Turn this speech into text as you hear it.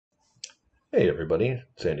Hey everybody,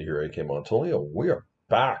 Sandy here, AK Montolia. We are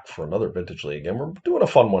back for another Vintage League, and we're doing a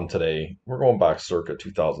fun one today. We're going back circa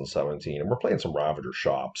 2017, and we're playing some Ravager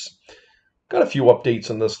shops. Got a few updates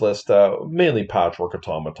in this list. Mainly Patchwork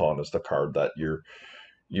Automaton is the card that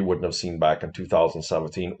you wouldn't have seen back in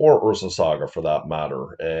 2017, or Ursa Saga for that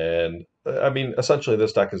matter. And I mean, essentially,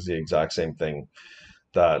 this deck is the exact same thing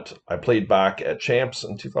that I played back at Champs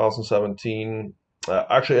in 2017.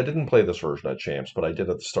 Actually, I didn't play this version at Champs, but I did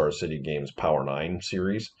at the Star City Games Power 9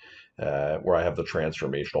 series, where I have the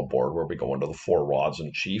transformational board where we go into the four rods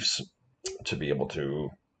and chiefs to be able to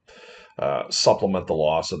supplement the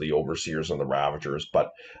loss of the Overseers and the Ravagers.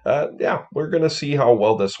 But yeah, we're going to see how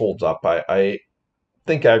well this holds up. I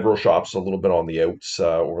think aggro shops a little bit on the outs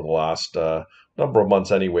over the last number of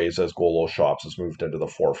months anyways, as Golo shops has moved into the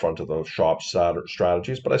forefront of those shop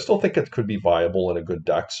strategies, but I still think it could be viable in a good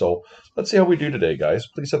deck. So let's see how we do today, guys.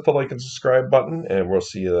 Please hit the like and subscribe button, and we'll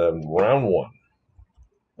see you in round one.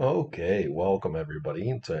 Okay, welcome everybody.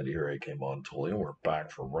 It's Andy here, AK Montolia. We're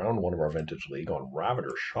back for round one of our Vintage League on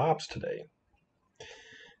Ravager Shops today.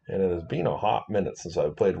 And it has been a hot minute since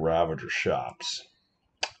I've played Ravager Shops.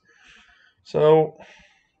 So,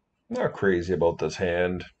 not crazy about this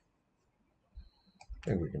hand. I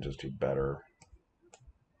think we can just do better.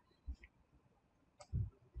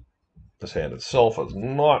 This hand itself is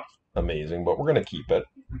not amazing, but we're going to keep it.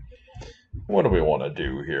 What do we want to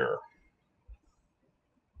do here?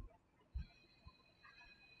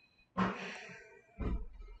 I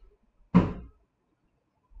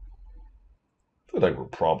think we'll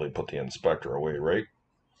probably put the Inspector away, right?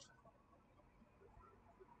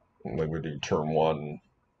 I think we do turn one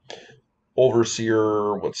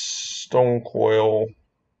Overseer with Stone Coil.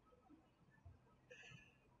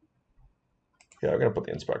 Yeah, I'm going to put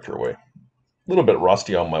the Inspector away. A little bit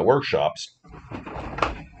rusty on my workshops.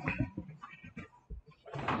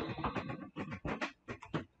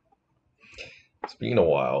 It's been a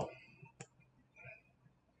while.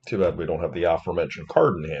 Too bad we don't have the aforementioned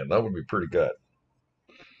card in hand. That would be pretty good.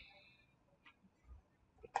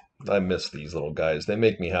 I miss these little guys. They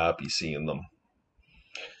make me happy seeing them.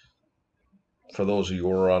 For those of you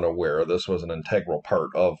who are unaware, this was an integral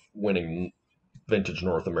part of winning Vintage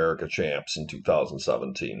North America Champs in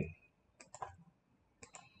 2017.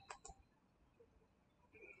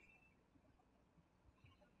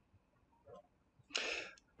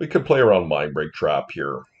 We could play around Mind Break Trap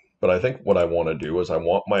here, but I think what I want to do is I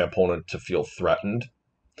want my opponent to feel threatened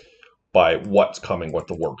by what's coming with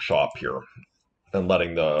the workshop here, and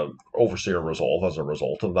letting the Overseer resolve as a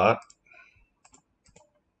result of that.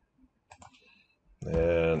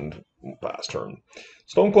 And pass turn.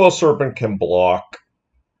 Stonecoil Serpent can block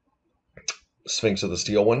Sphinx of the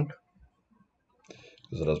Steel Wind,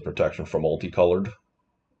 because it has protection from multicolored.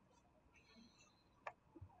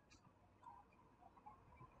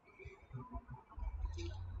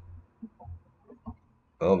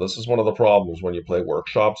 Well, this is one of the problems when you play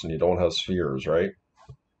workshops and you don't have spheres, right?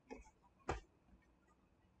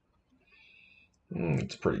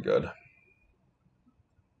 It's pretty good.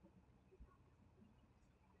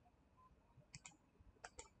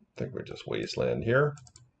 I think we just wasteland here.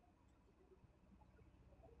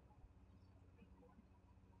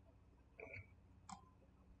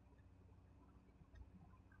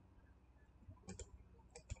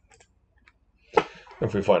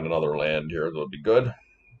 If we find another land here, that'll be good.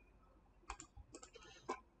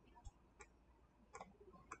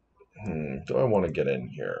 Do I want to get in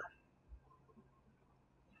here?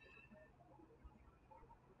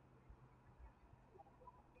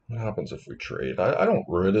 What happens if we trade? I don't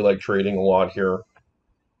really like trading a lot here.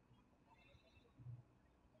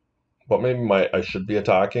 But maybe I should be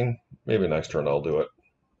attacking. Maybe next turn I'll do it.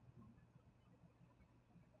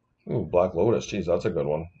 Ooh, Black Lotus. Geez, that's a good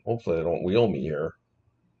one. Hopefully they don't wheel me here.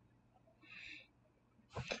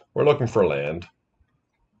 We're looking for land.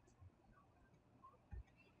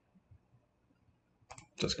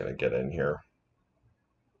 Just going to get in here.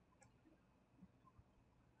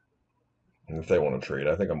 And if they want to trade,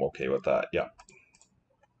 I think I'm okay with that. Yeah.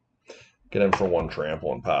 Get in for one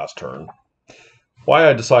trample and pass turn. Why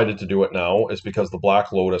I decided to do it now is because the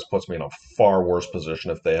Black Lotus puts me in a far worse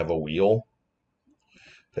position if they have a wheel.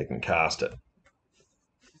 They can cast it.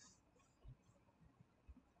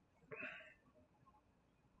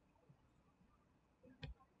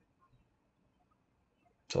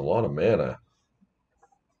 It's a lot of mana.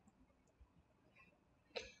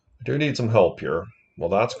 I do need some help here. Well,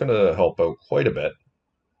 that's going to help out quite a bit.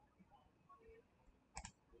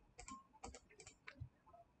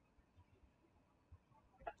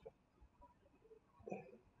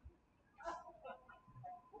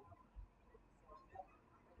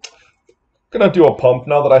 Gonna do a pump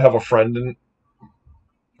now that I have a friend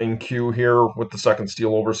in queue here with the second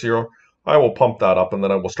Steel Overseer. I will pump that up, and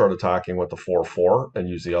then I will start attacking with the 4/4 and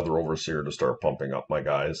use the other Overseer to start pumping up my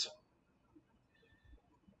guys.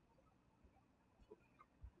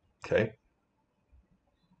 Okay.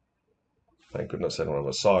 Thank goodness I don't have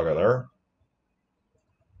a Saga there.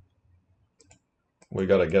 We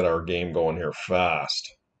got to get our game going here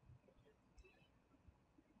fast.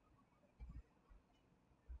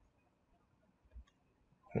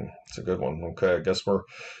 It's a good one. Okay, I guess I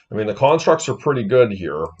mean, the constructs are pretty good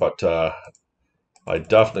here, but I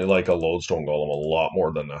definitely like a Lodestone Golem a lot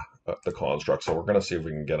more than the construct, so we're going to see if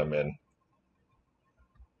we can get them in.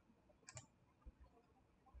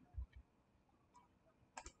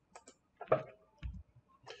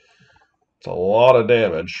 It's a lot of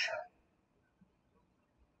damage.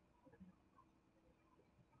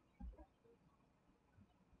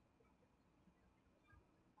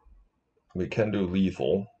 We can do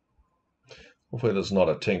lethal. Hopefully there's not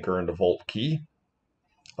a Tinker into Volt Key.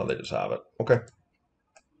 Oh, they just have it. Okay.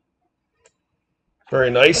 Very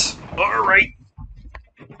nice. All right.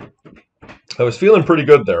 I was feeling pretty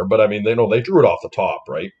good there, but I mean, they drew it off the top,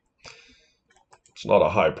 right? It's not a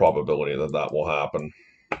high probability that that will happen.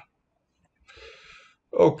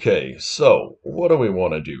 Okay, so what do we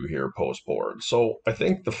want to do here post-board? So I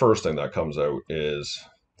think the first thing that comes out is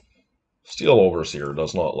Steel Overseer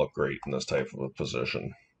does not look great in this type of a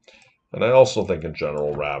position. And I also think in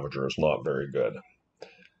general Ravager is not very good.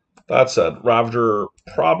 That said, Ravager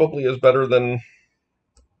probably is better than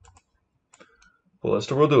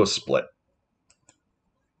Ballista. We'll do a split.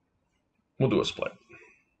 We'll do a split.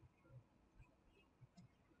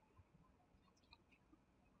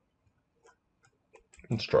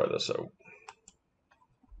 Let's try this out.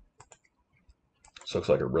 This looks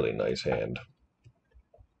like a really nice hand.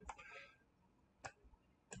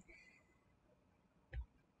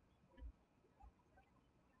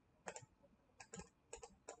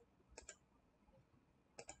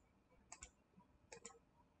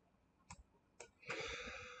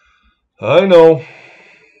 I know.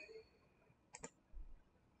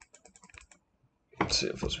 Let's see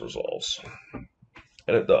if this resolves. And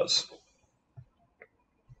it does.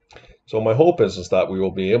 So my hope is that we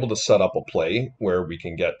will be able to set up a play where we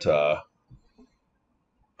can get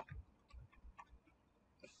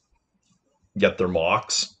their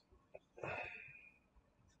mocks.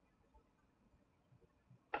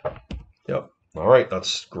 Yep. All right,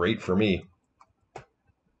 that's great for me.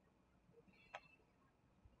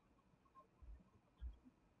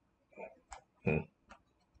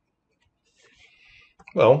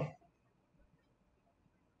 Well,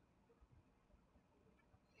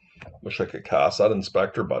 wish I could cast that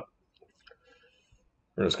Inspector, but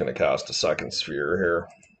we're just going to cast a second sphere here.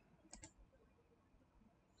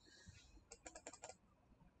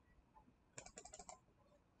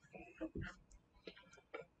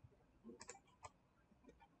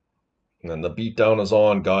 And then the beatdown is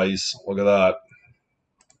on, guys. Look at that.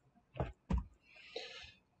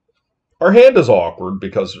 Our hand is awkward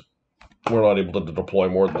because we're not able to deploy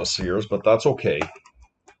more than the spheres, but that's okay.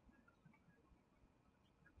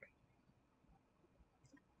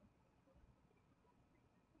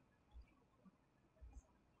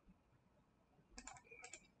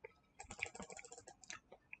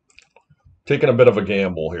 Taking a bit of a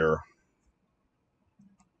gamble here.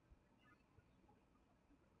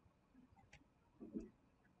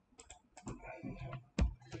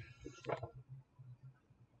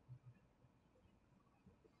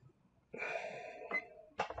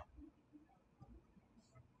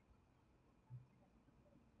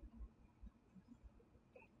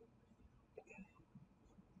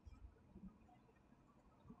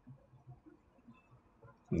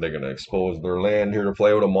 They're going to expose their land here to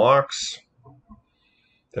play with a Mox.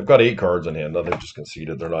 They've got 8 cards in hand. They've just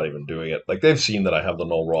conceded. They're not even doing it. Like, they've seen that I have the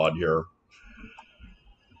Null Rod here.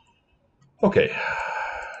 Okay.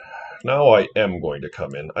 Now I am going to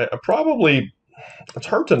come in. I probably... It's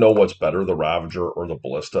hard to know what's better, the Ravager or the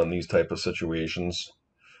Ballista in these type of situations.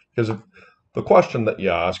 Because the question that you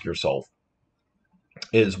ask yourself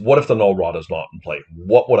is, what if the Null Rod is not in play?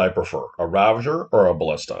 What would I prefer, a Ravager or a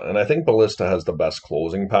Ballista? And I think Ballista has the best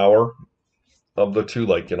closing power of the two.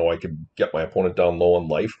 Like, I could get my opponent down low in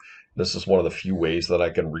life. This is one of the few ways that I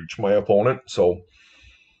can reach my opponent. So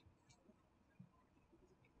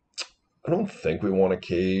I don't think we want to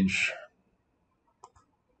cage.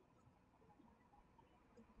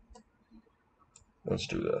 Let's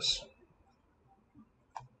do this.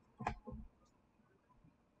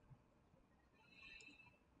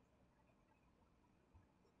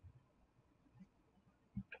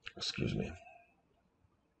 Excuse me.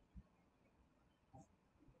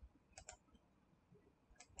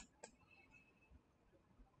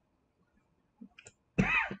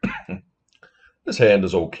 This hand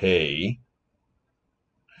is okay.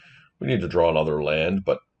 We need to draw another land,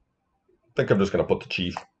 but I think I'm just going to put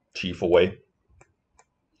the chief away.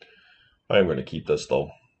 I am going to keep this, though.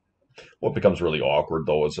 What becomes really awkward,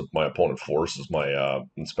 though, is if my opponent forces my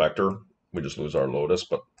inspector. We just lose our Lotus,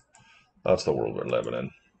 but that's the world we're living in.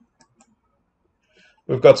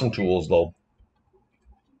 We've got some tools, though.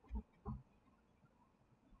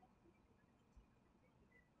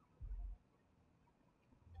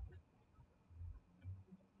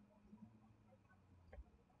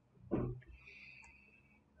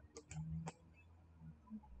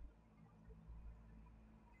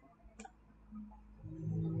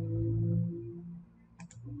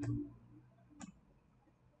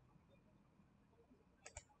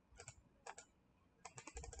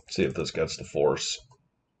 See if this gets the force.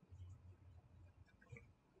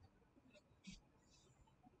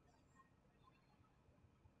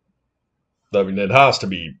 I mean, it has to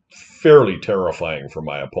be fairly terrifying for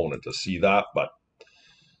my opponent to see that, but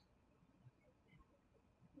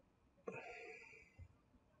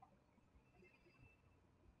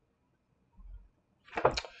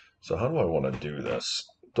so how do I want to do this?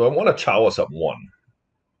 Do I want to Chalice at 1?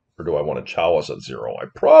 Or do I want to Chalice at 0? I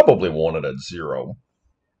probably want it at 0.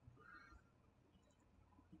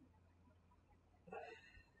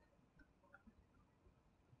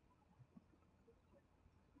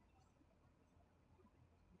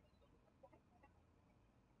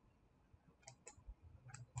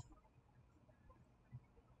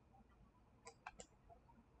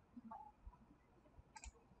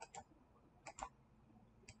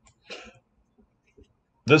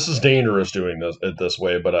 This is dangerous doing it this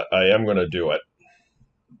way, but I am going to do it.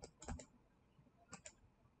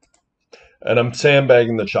 And I'm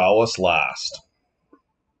sandbagging the Chalice last.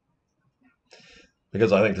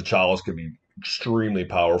 Because I think the Chalice could be extremely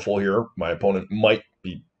powerful here. My opponent might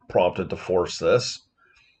be prompted to force this.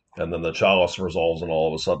 And then the Chalice resolves, and all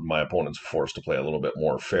of a sudden my opponent's forced to play a little bit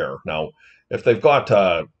more fair. Now, if they've got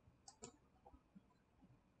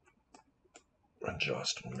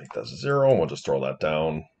adjust, we'll make that 0, and we'll just throw that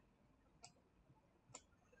down.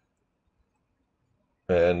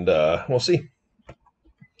 And we'll see.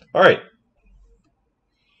 All right.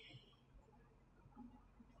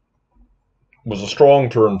 It was a strong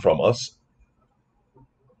turn from us.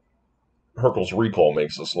 Hurkyl's Recall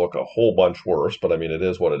makes us look a whole bunch worse, but I mean, it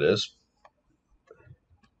is what it is.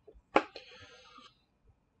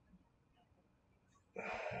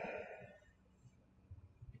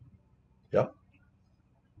 Yeah.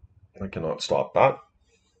 I cannot stop that.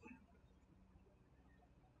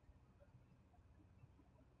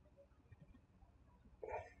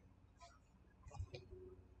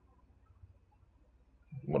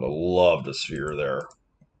 Would have loved a sphere there.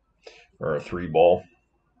 Or a 3-ball.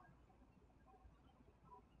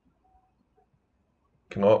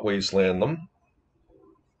 Cannot wasteland them.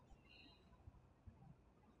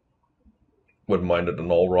 Wouldn't mind a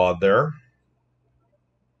null rod there.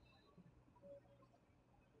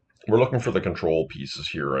 We're looking for the control pieces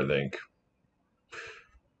here, I think.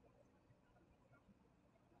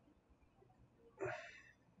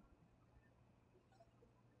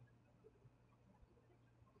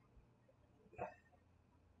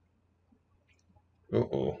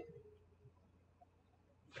 Uh-oh.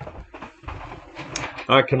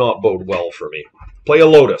 That cannot bode well for me. Play a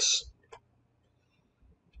Lotus.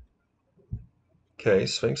 Okay,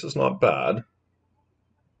 Sphinx is not bad.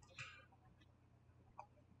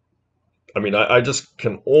 I mean, I just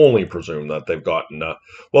can only presume that they've gotten...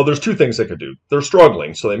 well, there's two things they could do. They're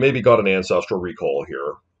struggling, so they maybe got an Ancestral Recall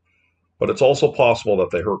here. But it's also possible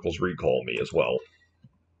that they Hurkyl's Recall me as well.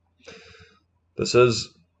 This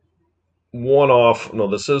is one-off... No,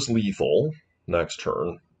 this is lethal next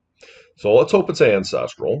turn. So let's hope it's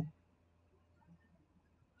Ancestral.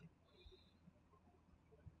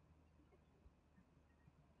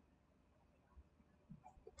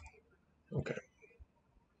 Okay.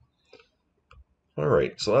 All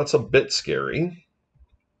right, so that's a bit scary.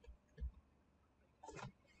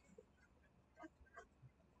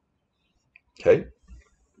 Okay.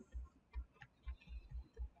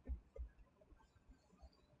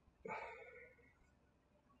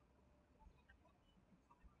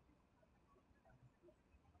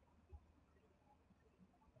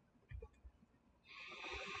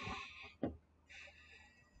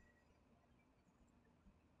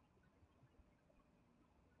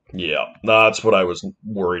 Yeah, that's what I was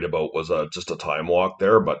worried about, was just a time walk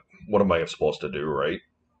there, but what am I supposed to do, right?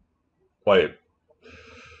 Why?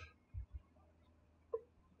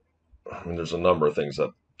 I mean, there's a number of things that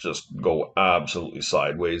just go absolutely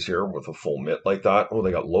sideways here with a full mitt like that. Oh,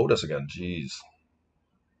 they got Lotus again. Jeez.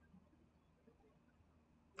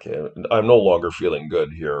 Okay, I'm no longer feeling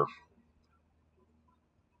good here.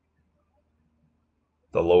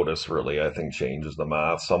 The Lotus really, I think, changes the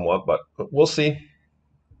math somewhat, but we'll see.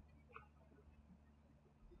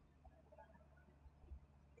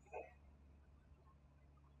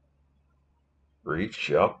 Breach,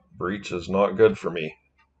 yep. Breach is not good for me.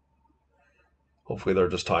 Hopefully they're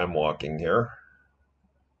just time walking here.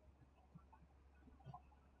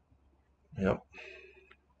 Yep.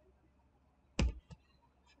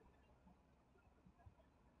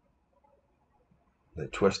 They're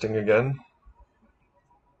twisting again.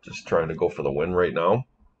 Just trying to go for the win right now.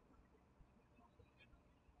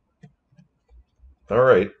 All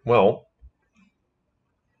right, well.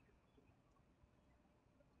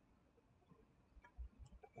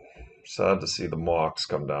 Sad to see the Mox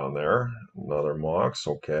come down there. Another Mox,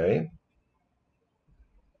 okay.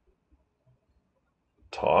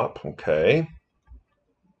 Top, okay.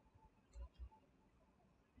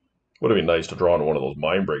 Would have been nice to draw into one of those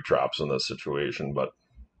mind break traps in this situation, but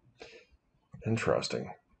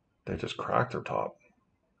interesting. They just cracked their top.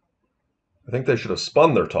 I think they should have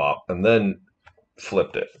spun their top and then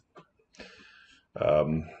flipped it. I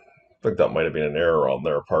think that might have been an error on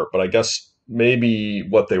their part, but I guess maybe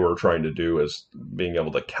what they were trying to do is being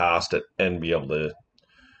able to cast it and be able to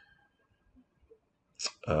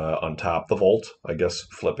untap the vault. I guess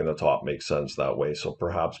flipping the top makes sense that way, so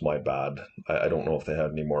perhaps my bad. I don't know if they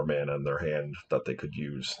had any more mana in their hand that they could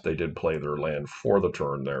use. They did play their land for the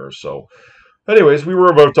turn there, so anyways, we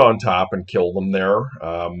were about to untap and kill them there,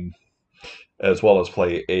 as well as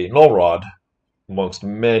play a null rod amongst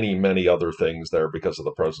many, many other things there because of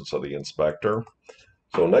the presence of the Inspector.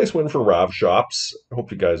 So nice win for Rav Shops. I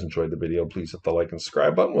hope you guys enjoyed the video. Please hit the like and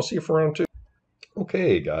subscribe button. We'll see you for round 2.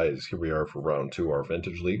 Okay, guys, here we are for round 2, our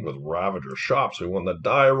Vintage League with Ravager Shops. We won the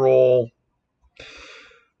die roll.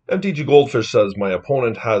 MTG Goldfish says, my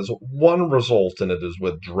opponent has one result, and it is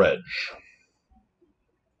with Dredge.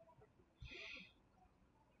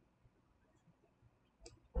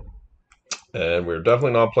 And we're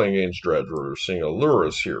definitely not playing against Dredge. We're seeing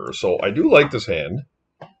Allurus here. So I do like this hand.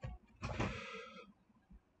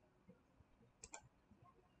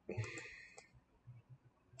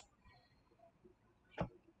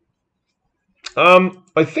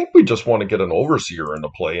 I think we just want to get an Overseer into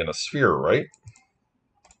play in a Sphere, right?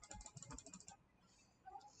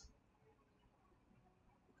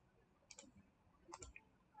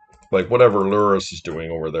 Like, whatever Lurus is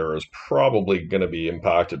doing over there is probably going to be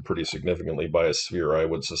impacted pretty significantly by a Sphere, I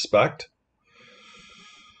would suspect.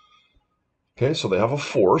 Okay, so they have a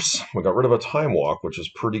Force. We got rid of a Time Walk, which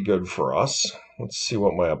is pretty good for us. Let's see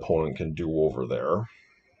what my opponent can do over there.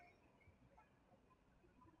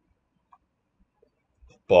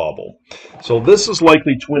 Bauble. So this is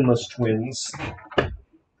likely Twinless Twins.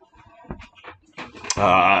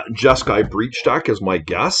 Jeskai Breach deck is my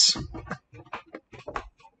guess.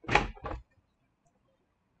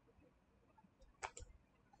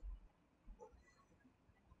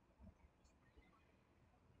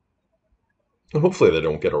 And hopefully they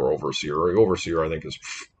don't get our Overseer. Overseer, I think, is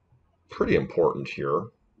pretty important here.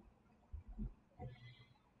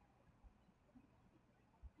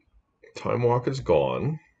 Time Walk is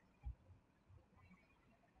gone.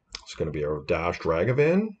 It's going to be our Dash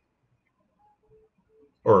Dragavan.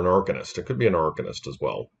 Or an Arcanist. It could be an Arcanist as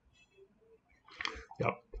well.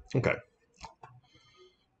 Yep. Okay.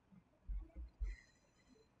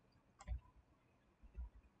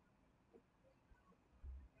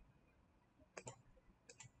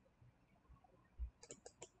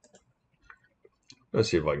 Let's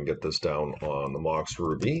see if I can get this down on the Mox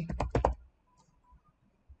Ruby.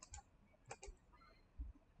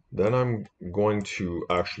 Then I'm going to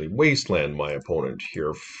actually wasteland my opponent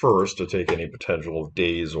here first to take any potential of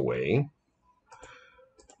days away.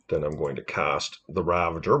 Then I'm going to cast the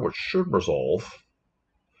Ravager, which should resolve.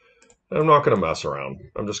 And I'm not going to mess around.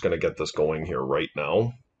 I'm just going to get this going here right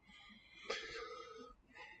now.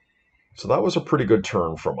 So that was a pretty good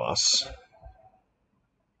turn from us.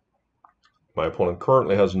 My opponent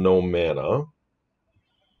currently has no mana.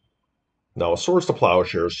 Now, a Swords to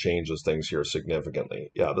Plowshares changes things here significantly.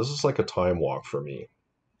 Yeah, this is like a Time Walk for me.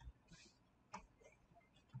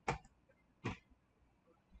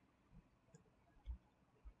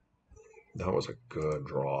 That was a good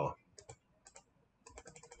draw.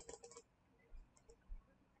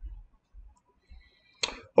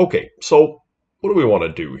 Okay, so what do we want to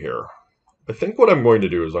do here? I think what I'm going to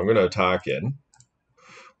do is I'm going to attack in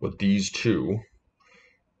with these two.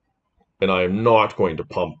 And I am not going to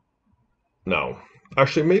pump. No.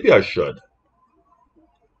 Actually, maybe I should. I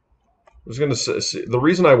was going to say, the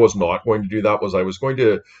reason I was not going to do that was I was going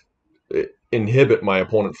to inhibit my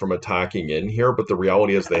opponent from attacking in here, but the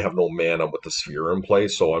reality is they have no mana with the sphere in play,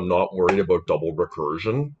 so I'm not worried about double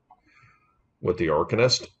recursion with the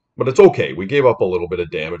Arcanist. But it's okay. We gave up a little bit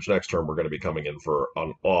of damage. Next turn, we're going to be coming in for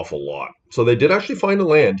an awful lot. So they did actually find a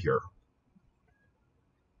land here.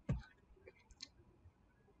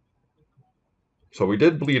 So we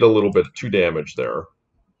did bleed a little bit, 2 damage there.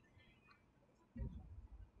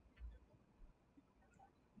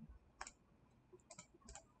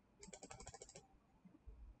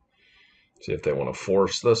 See if they want to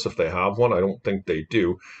force this, if they have one. I don't think they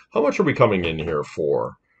do. How much are we coming in here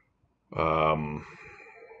for?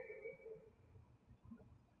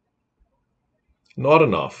 Not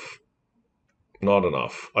enough. Not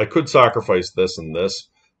enough. I could sacrifice this and this.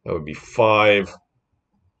 That would be 5,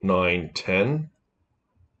 9, 10.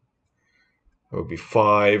 That would be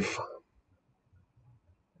 5,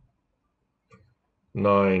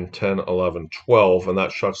 9, 10, 11, 12, and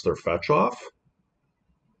that shuts their fetch off.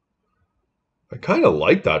 I kind of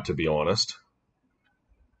like that, to be honest.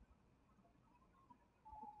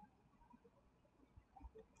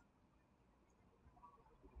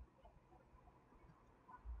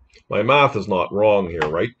 My math is not wrong here,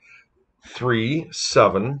 right? 3,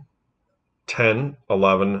 7, 10,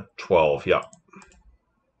 11, 12. Yeah.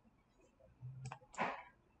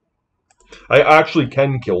 I actually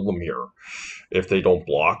can kill them here if they don't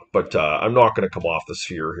block, but I'm not going to come off the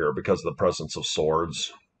sphere here because of the presence of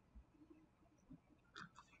swords.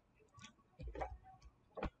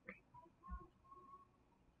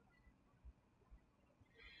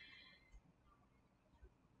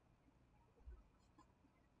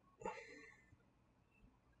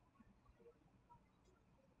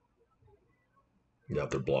 Yeah,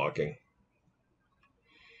 they're blocking.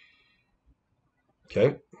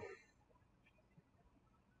 Okay.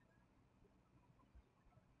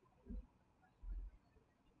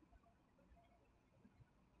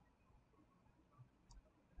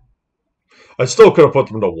 I still could have put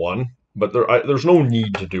them to 1, but there's no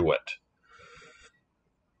need to do it.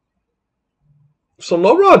 So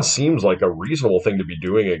No Rod seems like a reasonable thing to be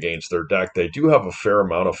doing against their deck. They do have a fair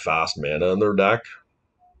amount of fast mana in their deck.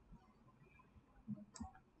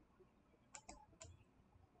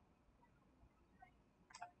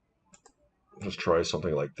 Just try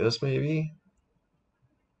something like this, maybe.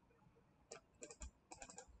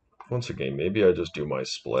 Once again, maybe I just do my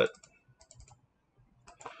split.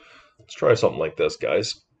 Let's try something like this,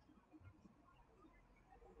 guys.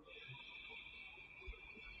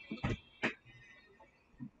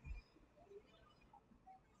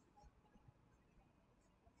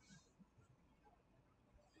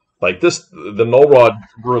 Like this, the Null Rod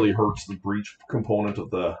really hurts the breach component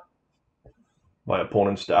of my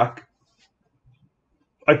opponent's deck.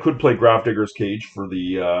 I could play Grafdigger's Cage for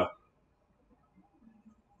the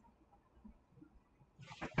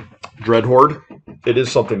Dreadhorde. It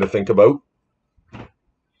is something to think about.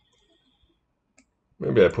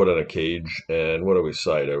 Maybe I put in a cage, and what do we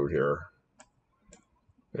side out here?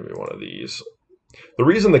 Maybe one of these. The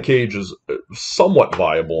reason the cage is somewhat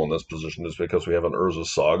viable in this position is because we have an Urza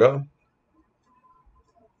Saga.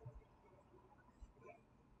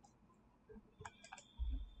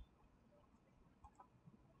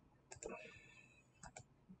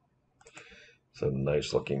 It's a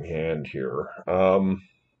nice looking hand here.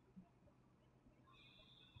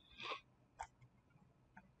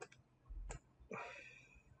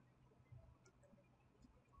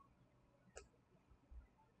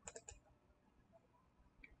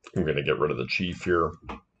 I'm going to get rid of the Chief here.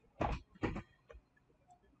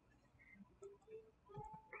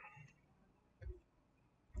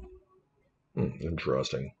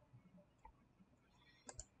 Interesting.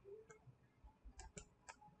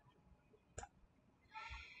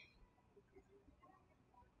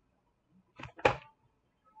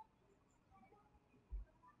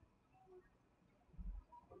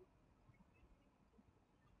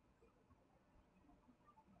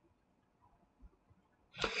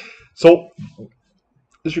 So,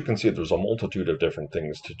 as you can see, there's a multitude of different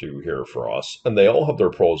things to do here for us, and they all have their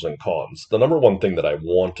pros and cons. The number one thing that I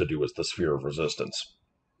want to do is the Sphere of Resistance.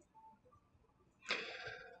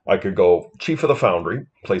 I could go Chief of the Foundry,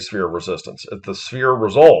 play Sphere of Resistance. If the Sphere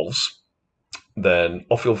resolves, then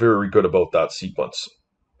I'll feel very good about that sequence,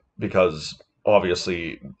 because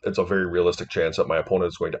obviously it's a very realistic chance that my opponent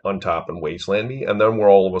is going to untap and wasteland me, and then we're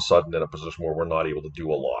all of a sudden in a position where we're not able to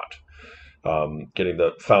do a lot. Getting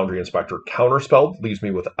the Foundry Inspector counterspelled leaves me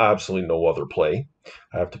with absolutely no other play.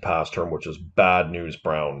 I have to pass turn, which is bad news,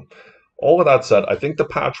 Brown. All of that said, I think the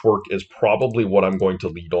Patchwork is probably what I'm going to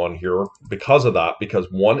lead on here because of that, because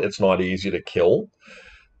one, it's not easy to kill,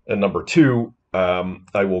 and number two,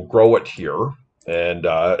 I will grow it here. And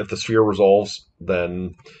if the sphere resolves,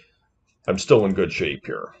 then I'm still in good shape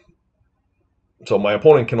here. So my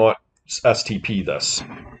opponent cannot STP this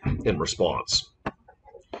in response.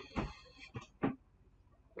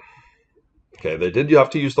 Okay, they did have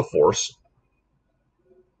to use the force.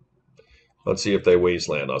 Let's see if they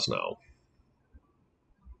wasteland us now.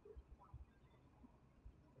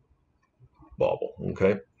 Bobble,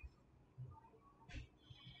 okay.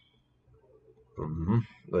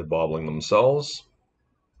 They're bobbling themselves.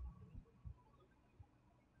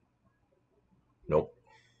 Nope.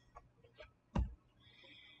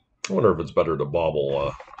 I wonder if it's better to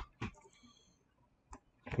bobble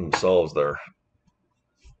themselves there.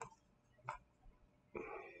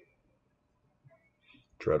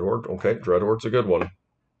 Dreadhorde, okay, Dreadhorde's a good one.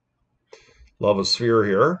 Love a sphere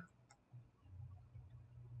here.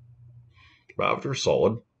 Ravager,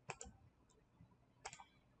 solid.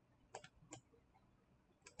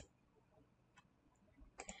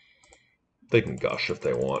 They can gush if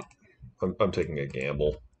they want. I'm taking a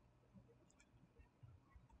gamble.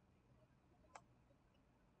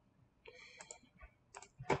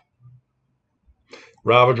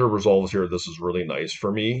 Ravager resolves here. This is really nice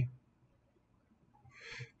for me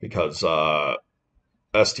because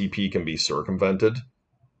STP can be circumvented.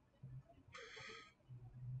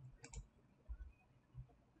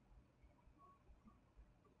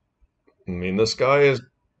 I mean, this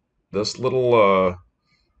little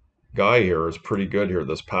guy here is pretty good here,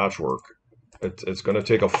 this patchwork. It's going to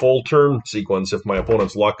take a full turn sequence if my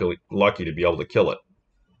opponent's lucky to be able to kill it.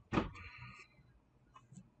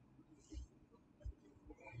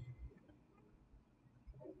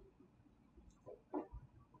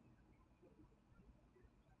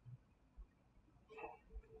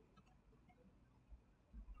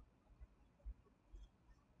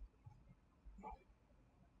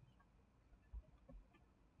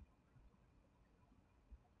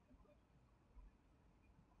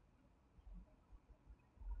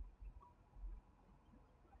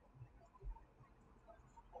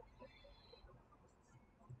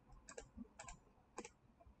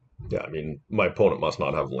 Yeah, I mean, my opponent must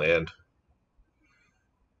not have land.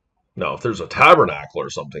 Now, if there's a tabernacle or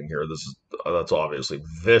something here, that's obviously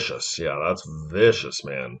vicious. Yeah, that's vicious,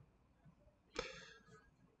 man.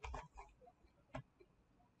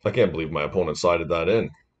 I can't believe my opponent sided that in.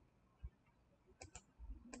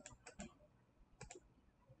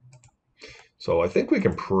 So I think we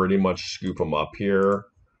can pretty much scoop him up here.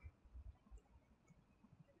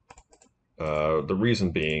 The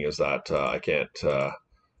reason being is that I can't.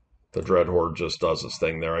 The Dreadhorde just does its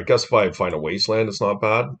thing there. I guess if I find a wasteland, it's not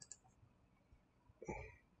bad.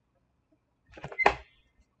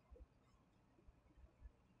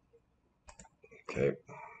 Okay,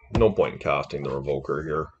 no point in casting the Revoker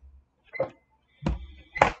here.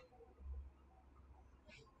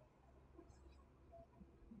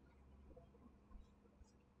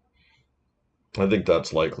 I think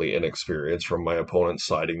that's likely inexperience from my opponent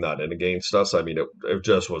siding that in against us. I mean, it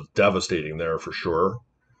just was devastating there for sure.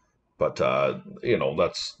 But you know,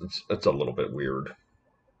 it's a little bit weird.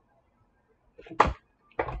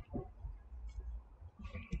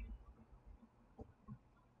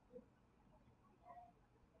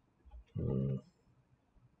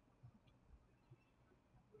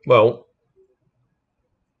 Well,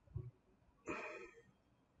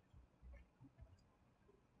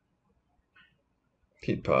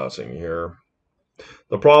 keep passing here.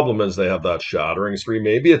 The problem is they have that shattering spree.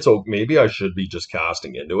 Maybe I should be just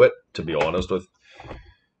casting into it, to be honest with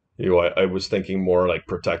you. I was thinking more like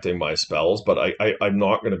protecting my spells, but I'm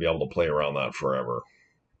not going to be able to play around that forever.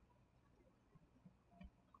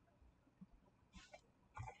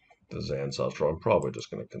 This Ancestral, I'm probably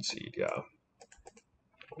just going to concede, yeah.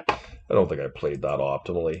 I don't think I played that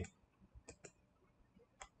optimally.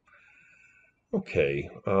 Okay.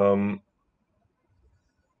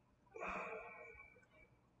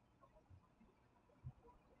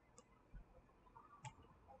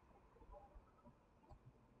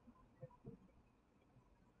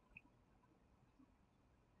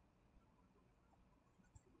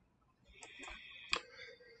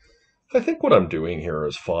 I think what I'm doing here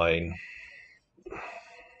is fine.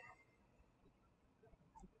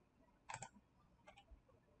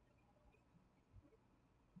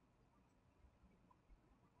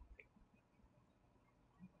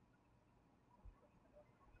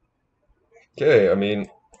 Okay, I mean,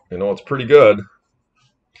 you know, it's pretty good.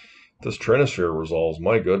 This Trinisphere resolves,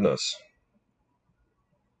 my goodness.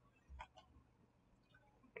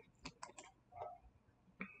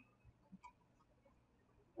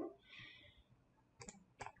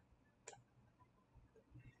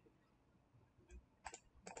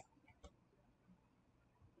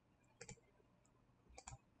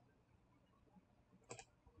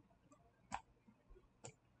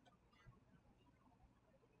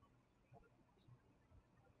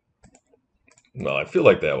 No, I feel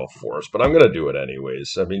like they have a force, but I'm gonna do it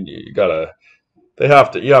anyways. I mean, you gotta, they have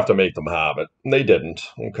to, you have to make them have it. And they didn't.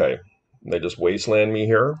 Okay, they just wasteland me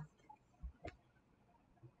here.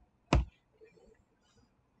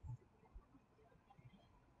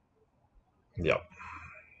 Yep.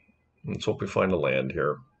 Let's hope we find a land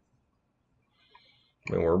here.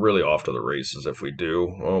 I mean, we're really off to the races if we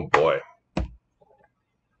do. Oh boy,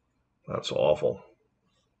 that's awful.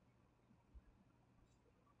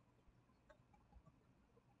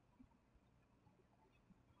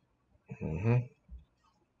 Mm-hmm.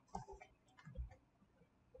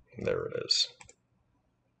 There it is.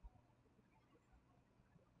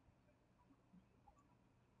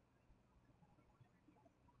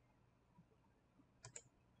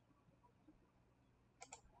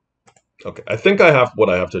 Okay, I think I have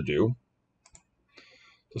what I have to do,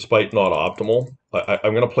 despite not optimal.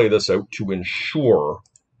 I'm going to play this out to ensure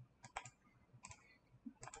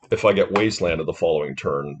if I get wastelanded the following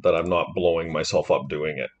turn that I'm not blowing myself up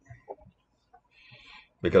doing it.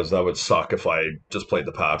 Because that would suck if I just played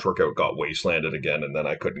the patchwork out, got wastelanded again, and then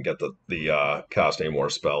I couldn't get the cast any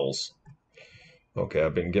more spells. Okay,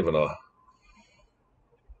 I've been given a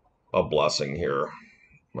blessing here.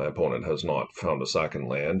 My opponent has not found a second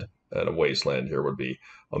land, and a wasteland here would be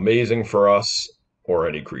amazing for us or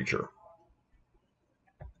any creature.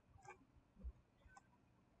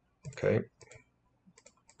 Okay.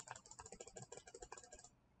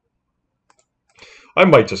 I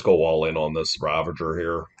might just go all in on this Ravager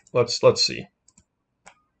here. Let's see.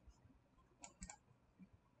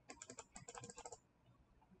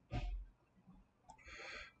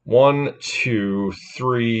 One, two,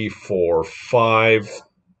 three, four, five.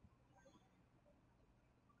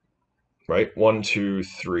 Right? 1, 2,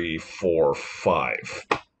 3, 4, 5,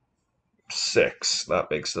 6. That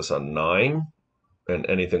makes this a 9. And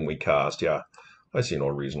anything we cast, yeah. I see no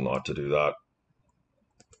reason not to do that.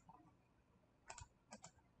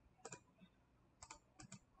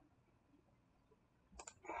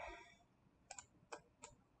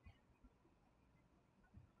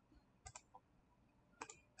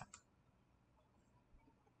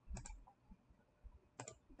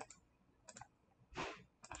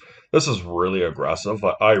 This is really aggressive.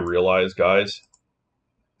 I realize, guys.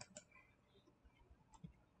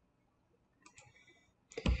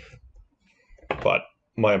 But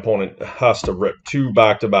my opponent has to rip 2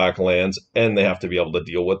 back-to-back lands, and they have to be able to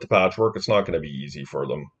deal with the patchwork. It's not going to be easy for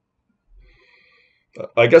them.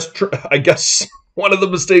 I guess one of the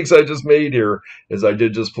mistakes I just made here is I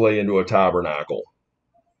did just play into a tabernacle.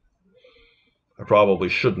 I probably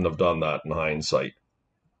shouldn't have done that in hindsight.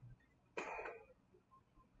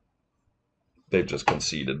 They've just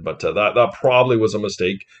conceded, but that probably was a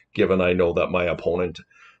mistake, given I know that my opponent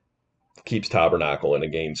keeps tabernacle in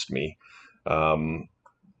against me.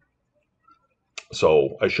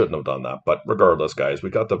 So I shouldn't have done that. But regardless, guys, we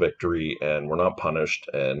got the victory, and we're not punished.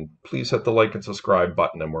 And please hit the like and subscribe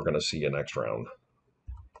button, and we're going to see you next round.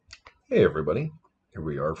 Hey, everybody. Here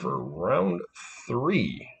we are for round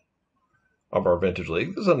 3 of our Vintage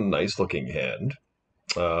League. This is a nice-looking hand.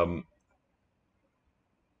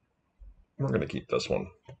 We're going to keep this one.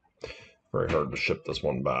 Very hard to ship this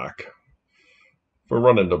one back. If we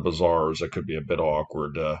run into bazaars, it could be a bit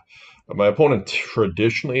awkward. My opponent,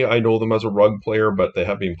 traditionally, I know them as a rug player, but they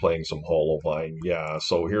have been playing some Hollowvine. Yeah,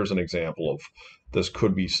 so here's an example of this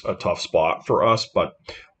could be a tough spot for us, but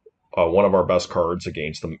one of our best cards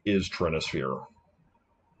against them is Trinisphere.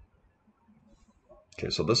 Okay,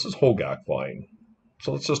 so this is Hogak Vine.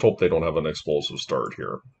 So let's just hope they don't have an explosive start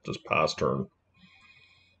here. Just pass turn.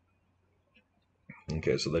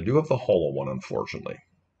 Okay, so they do have the hollow one, unfortunately.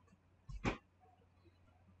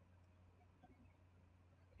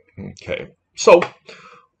 Okay, so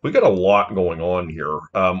we got a lot going on here.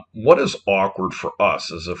 What is awkward for us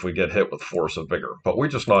is if we get hit with Force of Vigor, but we're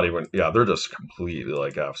just not even, yeah, they're just completely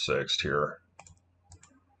like F6'd here.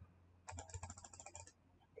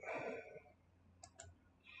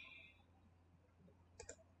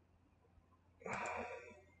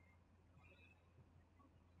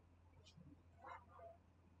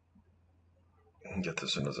 Get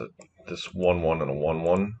this in as this 1/1 and a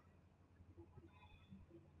 1/1.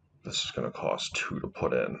 This is going to cost 2 to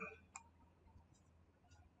put in.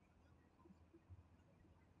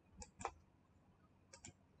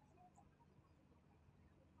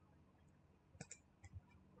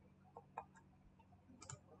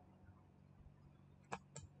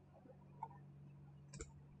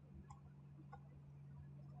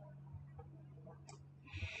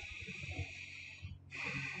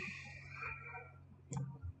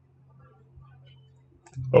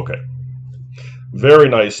 Okay. Very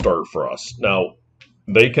nice start for us. Now,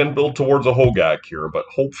 they can build towards a Hogak here, but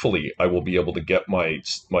hopefully I will be able to get my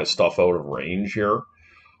stuff out of range here.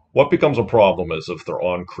 What becomes a problem is if they're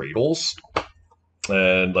on cradles,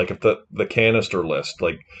 and like if the canister list,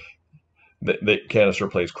 like the canister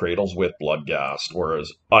plays cradles with Bloodghast,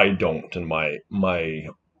 whereas I don't in my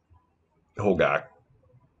Hogak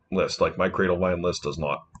list. Like my Cradle Vine list does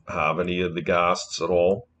not have any of the ghasts at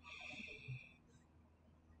all.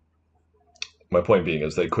 My point being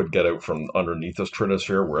is they could get out from underneath this Tritus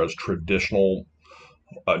here, whereas traditional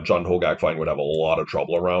Jund Hogak Vine would have a lot of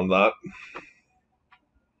trouble around that.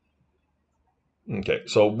 Okay,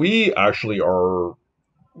 so we actually are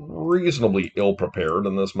reasonably ill prepared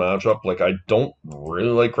in this matchup. Like, I don't really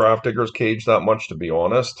like Grafdigger's Cage that much, to be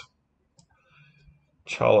honest.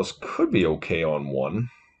 Chalice could be okay on one,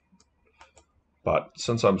 but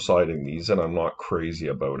since I'm siding these in, I'm not crazy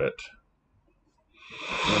about it.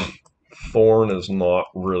 Thorn is not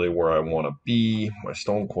really where I want to be. My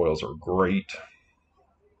stone coils are great.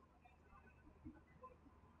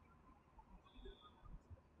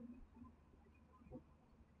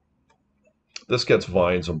 This gets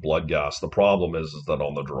Vines and Bloodghast. The problem is that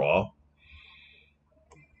on the draw,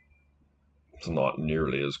 it's not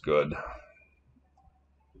nearly as good.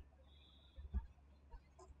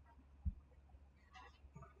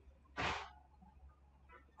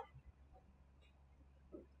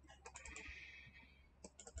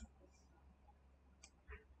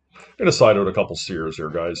 I'm going to side out a couple Seers here,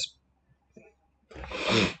 guys.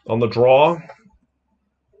 On the draw,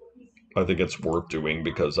 I think it's worth doing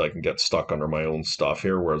because I can get stuck under my own stuff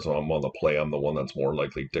here, whereas I'm on the play, I'm the one that's more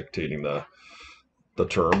likely dictating the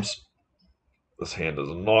terms. This hand is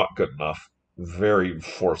not good enough. Very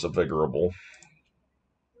force-vigorable.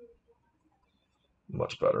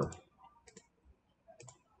 Much better.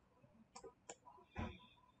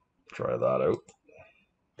 Try that out.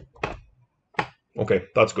 Okay,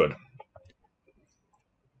 that's good.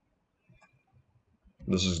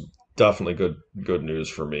 This is definitely good news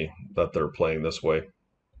for me that they're playing this way.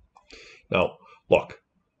 Now, look,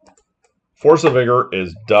 Force of Vigor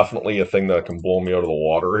is definitely a thing that can blow me out of the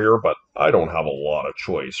water here, but I don't have a lot of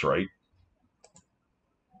choice, right?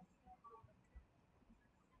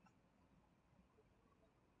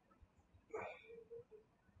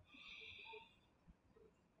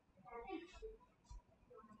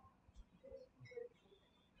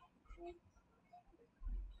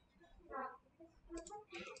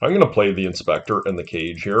 I'm going to play the Inspector in the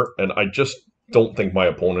cage here, and I just don't think my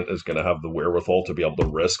opponent is going to have the wherewithal to be able to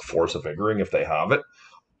risk Force of Vigoring if they have it.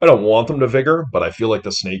 I don't want them to Vigor, but I feel like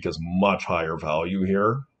the Snake is much higher value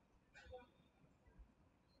here.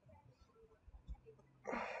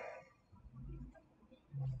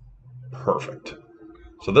 Perfect.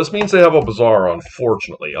 So this means they have a Bazaar,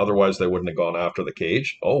 unfortunately. Otherwise, they wouldn't have gone after the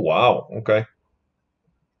cage. Oh, wow. Okay.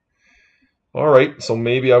 All right. So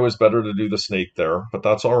maybe I was better to do the Snake there, but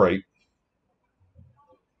that's all right.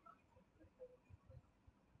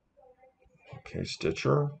 Okay,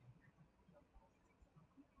 Stitcher.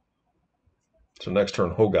 So next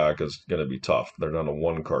turn, Hogak is going to be tough. They're down to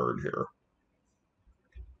one card here.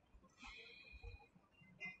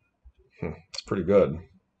 It's pretty good.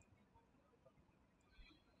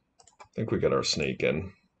 I think we get our Snake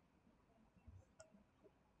in.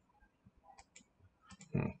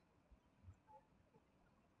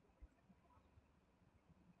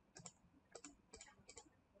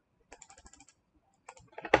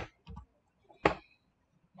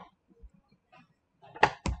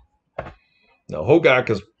 Now, Hogak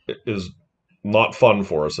is not fun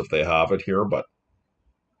for us if they have it here, but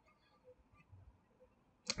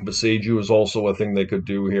Beseiju is also a thing they could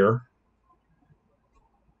do here.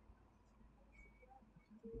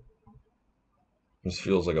 This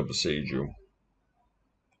feels like a Beseiju.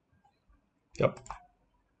 Yep.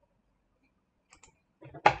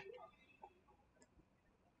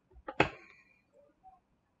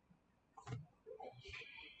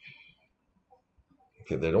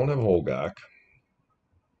 Okay, they don't have Hogak.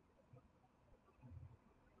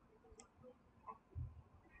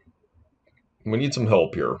 We need some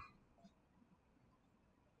help here.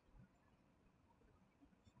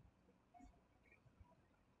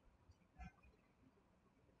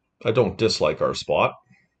 I don't dislike our spot.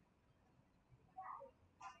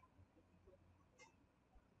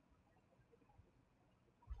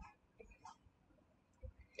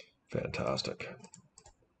 Fantastic.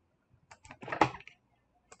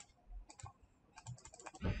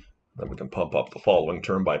 Then we can pump up the following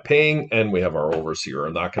turn by paying, and we have our Overseer,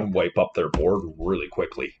 and that can wipe up their board really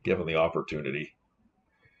quickly, given the opportunity.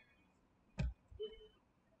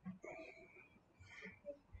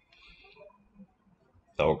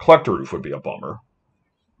 Now, a Collector Roof would be a bummer.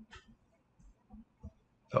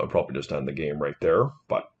 That would probably just end the game right there,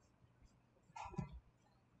 but...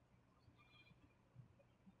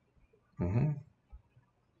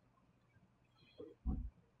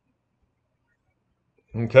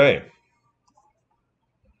 Okay.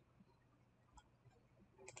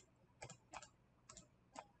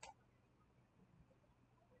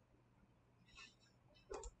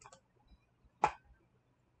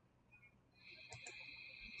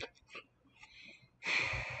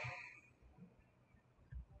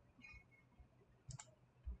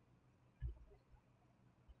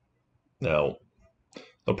 Now,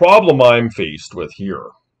 the problem I'm faced with here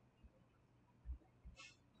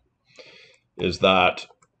is that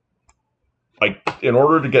in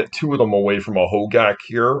order to get 2 of them away from a Hogak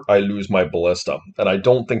here, I lose my Ballista. And I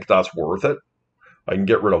don't think that's worth it. I can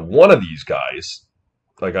get rid of one of these guys.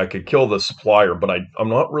 Like, I could kill the supplier, but I'm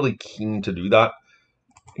not really keen to do that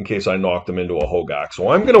in case I knock them into a Hogak. So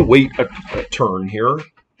I'm going to wait a turn here,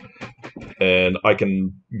 and I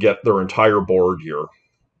can get their entire board here.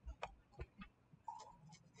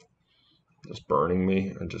 Just burning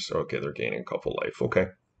me. And just, okay, they're gaining a couple life. Okay.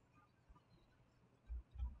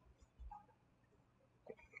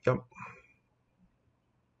 Yep.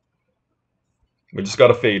 We just got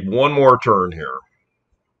to fade one more turn here.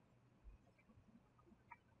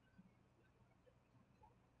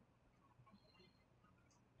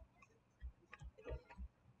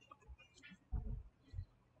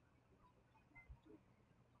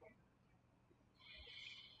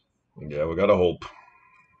 Yeah, we got to hope.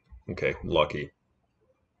 Okay, lucky.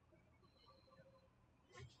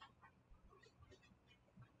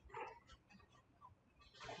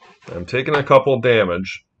 I'm taking a couple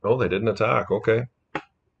damage. Oh, they didn't attack. Okay.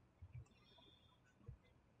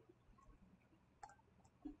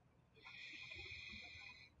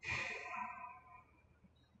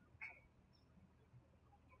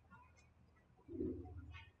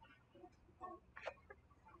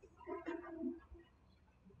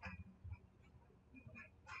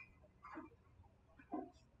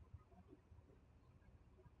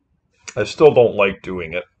 I still don't like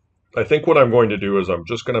doing it. I think what I'm going to do is I'm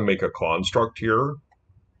just going to make a construct here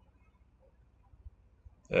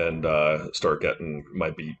and start getting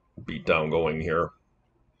my beat down going here.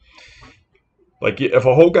 Like, if a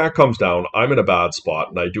Hogak comes down, I'm in a bad spot,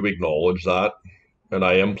 and I do acknowledge that. And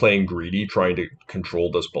I am playing greedy, trying to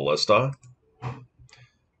control this Ballista.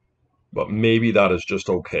 But maybe that is just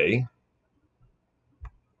okay.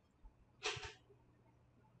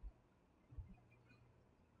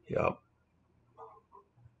 Yeah.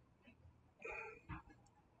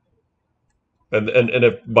 And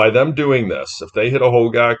if by them doing this, if they hit a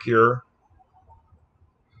Hogak here,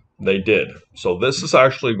 they did. So this is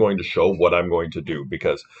actually going to show what I'm going to do,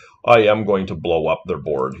 because I am going to blow up their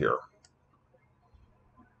board here.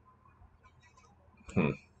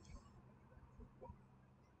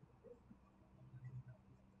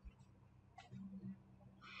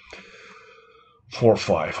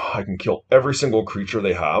 4/5. I can kill every single creature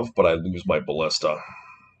they have, but I lose my Ballista.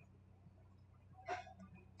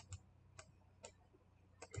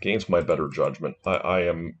 Against my better judgment, I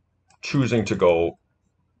am choosing to go,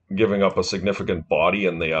 giving up a significant body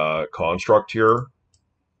in the construct here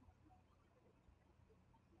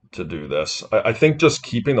to do this. I think just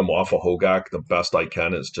keeping them off a Hogak the best I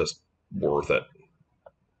can is just worth it.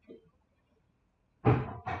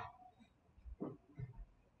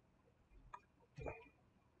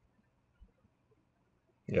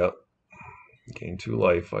 Yep. Gain 2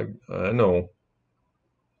 life. I know.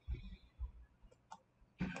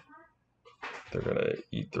 They're going to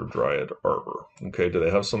eat their Dryad Arbor. Okay, do they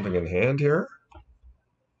have something in hand here?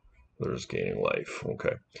 They're just gaining life.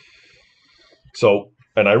 Okay. So,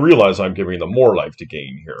 and I realize I'm giving them more life to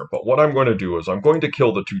gain here, but what I'm going to do is I'm going to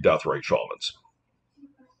kill the 2 Deathrite Shamans.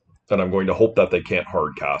 And I'm going to hope that they can't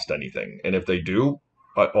hard cast anything. And if they do,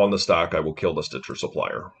 on the stack, I will kill the Stitcher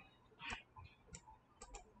Supplier.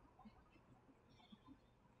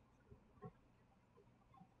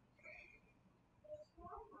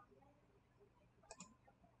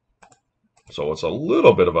 So it's a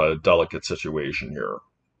little bit of a delicate situation here.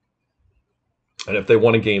 And if they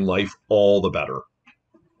want to gain life, all the better.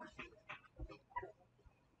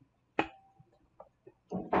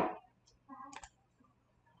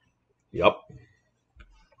 Yep.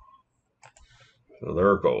 So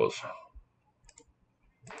there it goes.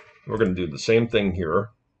 We're going to do the same thing here.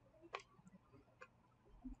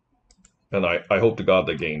 And I hope to God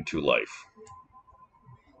they gain 2 life.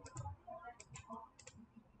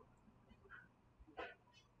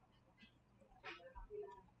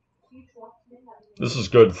 This is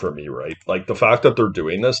good for me, right? Like, the fact that they're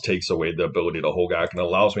doing this takes away the ability to Hogak and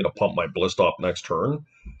allows me to pump my Blistop next turn.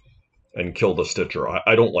 and kill the Stitcher.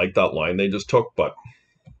 I don't like that line they just took, but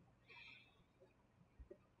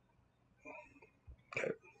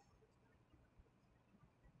okay.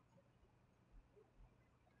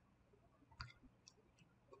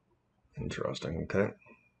 Interesting. Okay.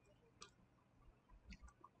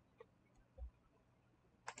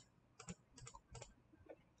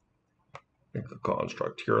 Make the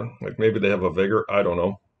construct here. Like maybe they have a vigor. I don't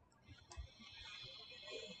know.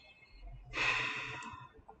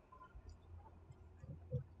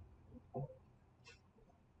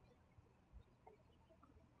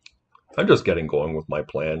 I'm just getting going with my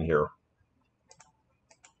plan here.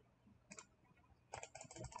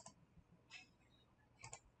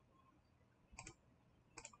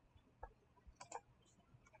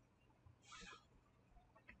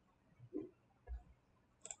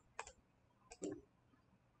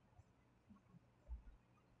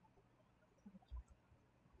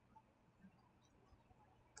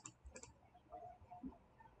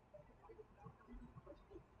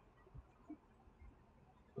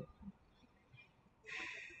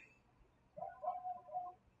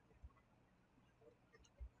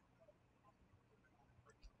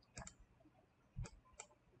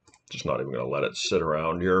 Just not even going to let it sit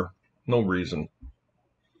around here. No reason.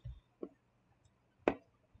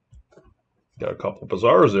 Got a couple of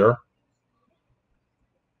bazaars there.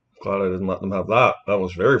 Glad I didn't let them have that. That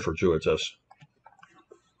was very fortuitous.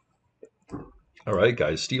 All right,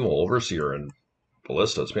 guys. Steel Overseer and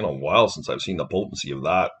Ballista. It's been a while since I've seen the potency of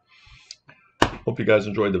that. Hope you guys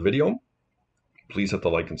enjoyed the video. Please hit the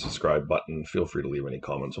like and subscribe button. Feel free to leave any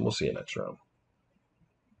comments, and we'll see you next round.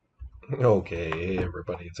 Okay, hey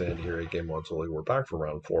everybody, it's Andy here at Game On Solely. We're back for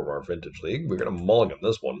round 4 of our Vintage League. We're going to mulligan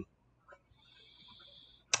this one.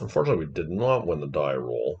 Unfortunately, we did not win the die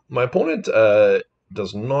roll. My opponent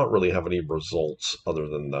does not really have any results other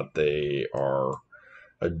than that they are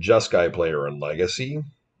a Jeskai player in Legacy.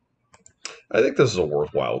 I think this is a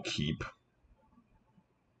worthwhile keep.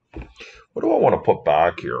 What do I want to put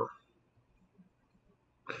back here?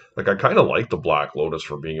 Like, I kind of like the Black Lotus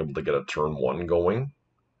for being able to get a turn 1 going.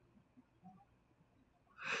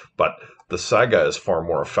 But the Saga is far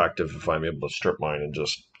more effective if I'm able to strip mine and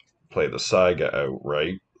just play the Saga out,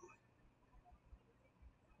 right?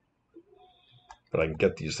 But I can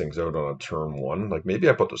get these things out on a turn 1. Like, maybe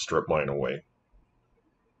I put the strip mine away.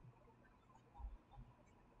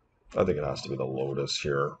 I think it has to be the Lotus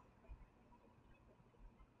here.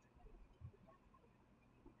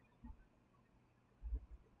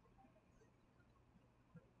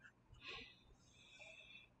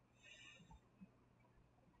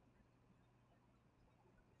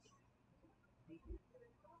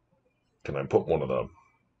 Can I put one of them?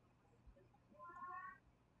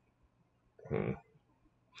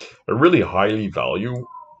 I really highly value,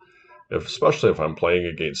 especially if I'm playing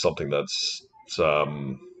against something that's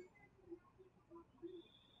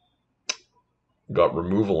got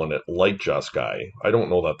removal in it, like Jeskai. I don't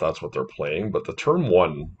know that that's what they're playing, but the turn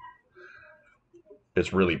 1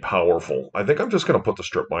 is really powerful. I think I'm just going to put the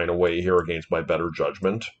strip mine away here against my better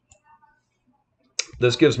judgment.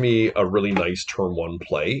 This gives me a really nice turn 1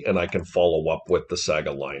 play, and I can follow up with the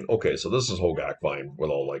Saga line. Okay, so this is Hogak Vine, with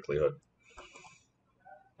all likelihood.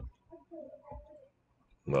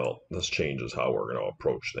 Well, this changes how we're going to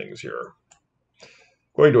approach things here.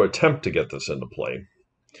 Going to attempt to get this into play.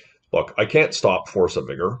 Look, I can't stop Force of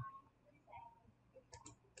Vigor.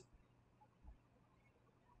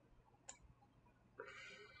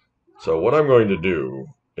 So what I'm going to do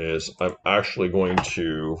is I'm actually going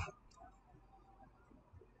to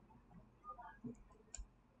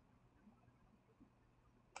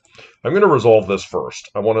resolve this first.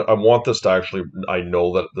 I want this to actually, I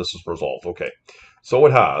know that this is resolved. Okay, so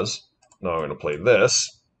it has. Now I'm going to play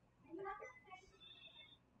this.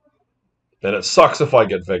 And it sucks if I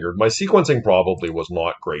get Vigored. My sequencing probably was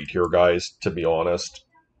not great here, guys, to be honest.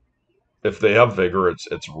 If they have Vigor, it's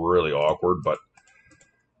really awkward, but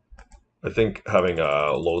I think having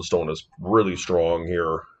a Lodestone is really strong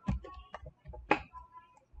here.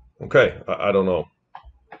 Okay, I don't know.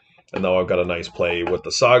 And now I've got a nice play with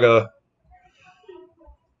the Saga.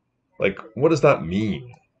 Like, what does that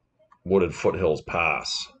mean? Wooded Foothills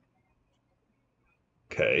Pass.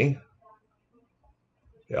 Okay.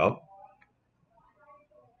 Yeah.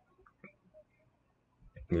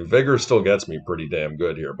 I mean, Vigor still gets me pretty damn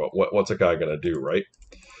good here, but what's a guy going to do, right?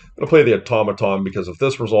 I'm going to play the Automaton because if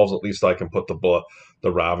this resolves, at least I can put the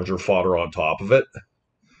Ravager fodder on top of it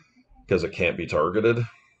because it can't be targeted.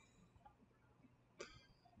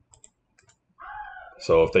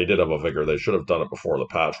 So if they did have a Vigor, they should have done it before the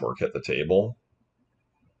patchwork hit the table.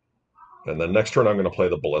 And then next turn I'm going to play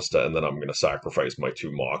the Ballista, and then I'm going to sacrifice my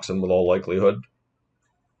 2 Moxen with all likelihood.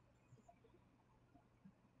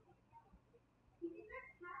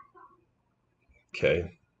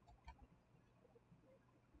 Okay.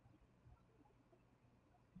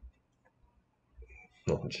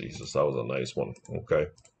 Oh, Jesus, that was a nice one. Okay.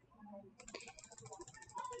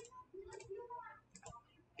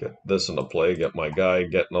 Get this into play, get my guy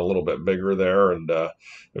getting a little bit bigger there, and I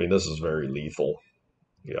mean, this is very lethal.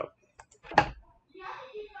 Yeah.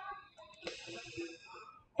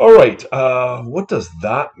 All right, what does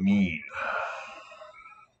that mean?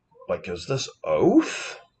 Like, is this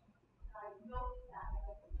Oath?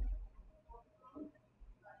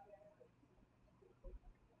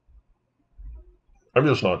 I'm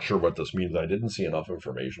just not sure what this means. I didn't see enough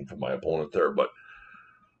information from my opponent there, but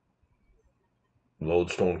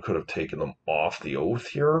Lodestone could have taken them off the Oath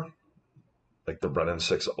here, like the Brennan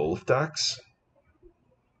 6 Oath decks.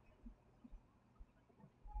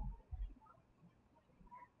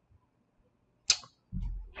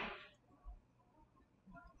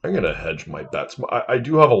 I'm going to hedge my bets. I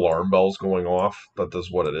do have alarm bells going off that this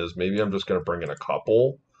is what it is. Maybe I'm just going to bring in a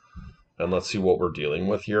couple, and let's see what we're dealing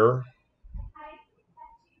with here.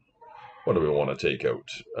 What do we want to take out?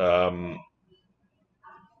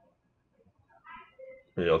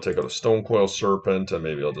 Maybe I'll take out a Stonecoil Serpent, and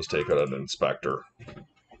maybe I'll just take out an Inspector.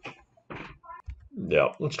 Yeah,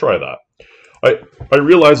 let's try that. I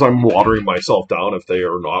realize I'm watering myself down if they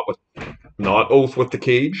are not Oath with the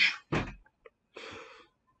Cage.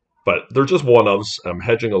 But they're just one-ofs. I'm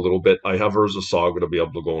hedging a little bit. I have Urza Saga to be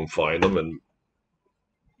able to go and find them, and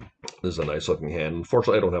this is a nice-looking hand.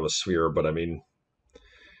 Unfortunately, I don't have a Sphere, but I mean,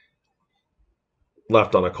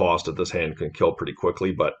 left unaccosted, this hand can kill pretty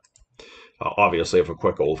quickly, but obviously if a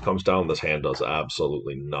quick Oath comes down, this hand does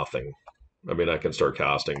absolutely nothing. I mean, I can start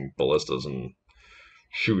casting ballistas and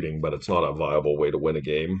shooting, but it's not a viable way to win a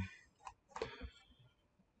game.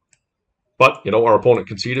 But, you know, our opponent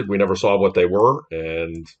conceded. We never saw what they were,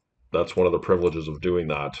 and that's one of the privileges of doing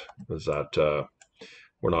that, is that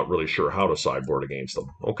we're not really sure how to sideboard against them.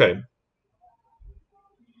 Okay.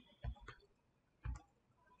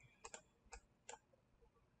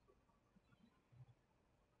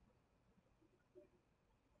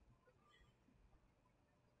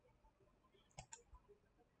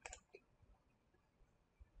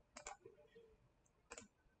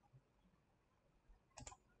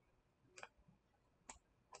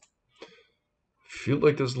 Feel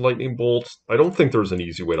like there's lightning bolts. I don't think there's an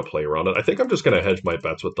easy way to play around it. I think I'm just going to hedge my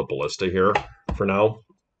bets with the Ballista here for now.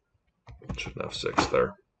 Shouldn't have 6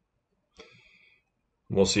 there.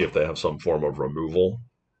 We'll see if they have some form of removal.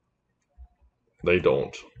 They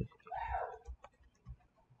don't.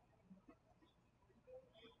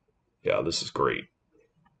 Yeah, this is great.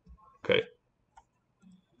 Okay.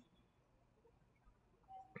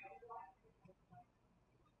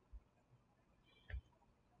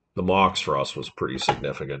 The Mox for us was pretty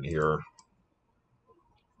significant here.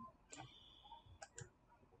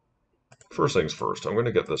 First things first, I'm going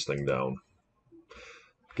to get this thing down.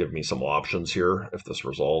 Give me some options here. If this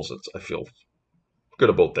resolves, I feel good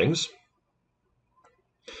about things.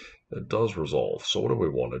 It does resolve, so what do we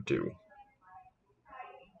want to do?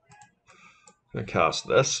 I'm going to cast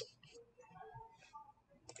this.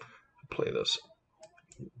 Play this.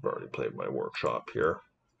 I've already played my workshop here.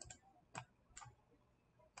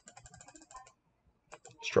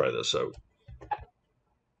 Let's try this out.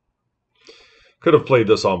 Could have played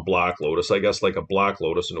this on Black Lotus. I guess like a Black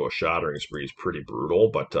Lotus into a Shattering Spree is pretty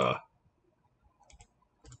brutal, but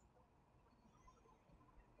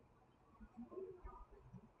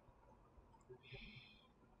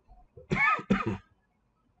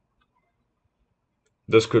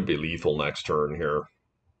this could be lethal next turn here.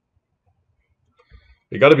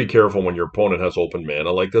 You got to be careful when your opponent has open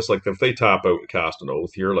mana like this. Like if they tap out and cast an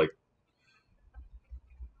Oath here, like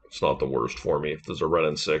it's not the worst for me. If there's a red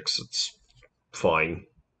and 6, it's fine.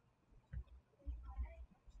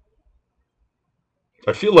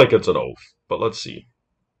 I feel like it's an Oath, but let's see.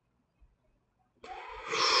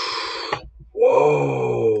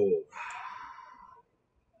 Whoa.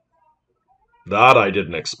 That I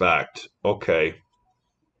didn't expect. Okay.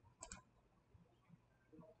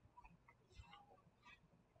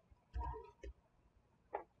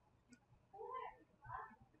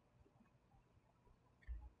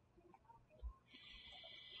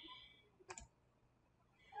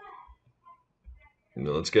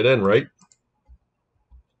 Let's get in, right?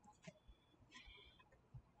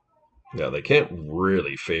 Yeah, they can't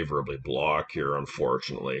really favorably block here,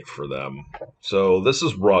 unfortunately, for them. So this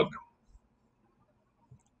is Rug.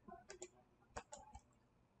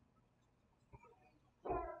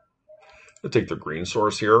 I take the green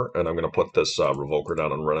source here, and I'm going to put this Revoker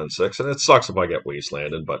down on run N6. And it sucks if I get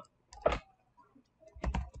wastelanded, but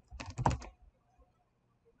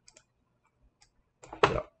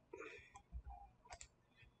yeah.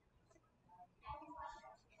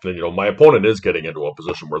 And, you know, my opponent is getting into a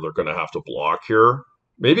position where they're going to have to block here.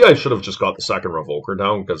 Maybe I should have just got the second Revoker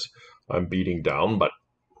down because I'm beating down, but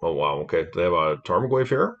oh wow, okay. They have a Tarmogoyf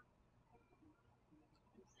here?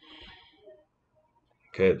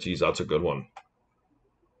 Okay, geez, that's a good one.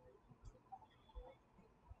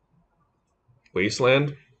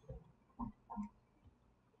 Wasteland?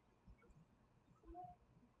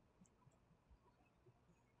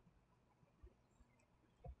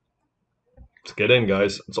 Let's get in,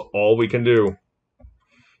 guys. That's all we can do.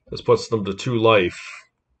 This puts them to 2 life.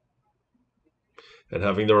 And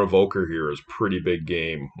having the Revoker here is pretty big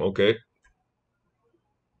game. Okay.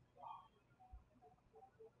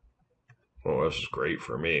 Oh, this is great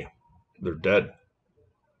for me. They're dead.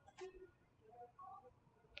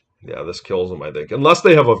 Yeah, this kills them, I think. Unless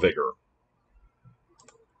they have a Vigor.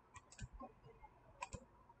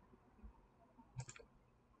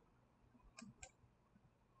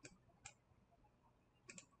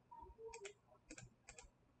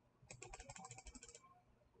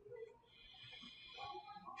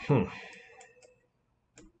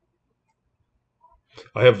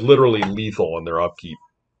 I have literally lethal on their upkeep.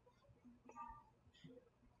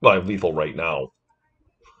 Well, I have lethal right now.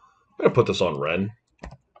 I'm going to put this on Ren.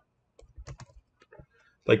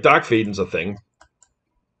 Like, Doc Faden's a thing.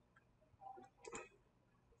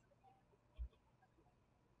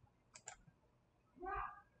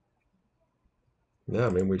 Yeah, I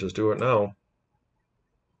mean, we just do it now.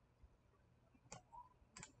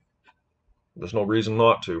 There's no reason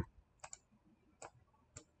not to.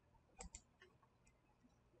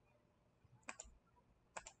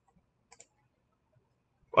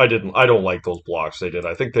 I don't like those blocks they did.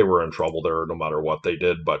 I think they were in trouble there no matter what they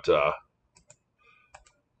did, but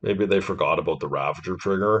maybe they forgot about the Ravager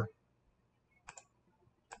trigger.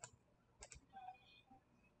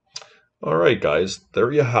 All right, guys,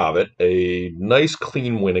 there you have it. A nice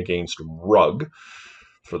clean win against Rug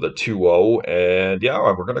for the 2-0. And yeah,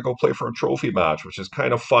 we're going to go play for a trophy match, which is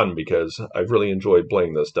kind of fun because I've really enjoyed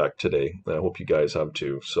playing this deck today. I hope you guys have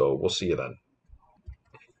too. So we'll see you then.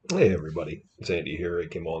 Hey everybody, it's Andy here,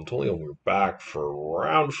 aka Montoli, and we're back for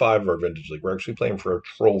round 5 of our Vintage League. We're actually playing for a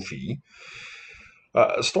trophy.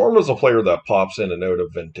 Storm is a player that pops in and out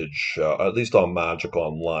of Vintage, at least on Magic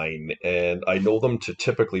Online, and I know them to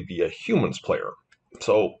typically be a Humans player.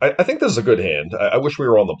 So I think this is a good hand. I wish we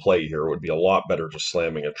were on the play here. It would be a lot better just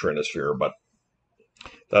slamming a Trinisphere, but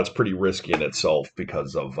that's pretty risky in itself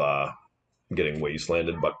because of getting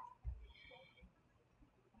wastelanded. But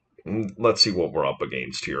let's see what we're up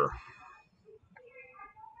against here.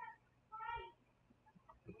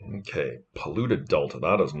 Okay, Polluted Delta.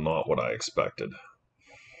 That is not what I expected.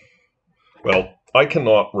 Well, I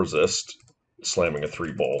cannot resist slamming a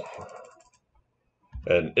 3-ball.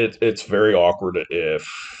 And it's very awkward if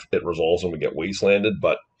it resolves and we get wastelanded,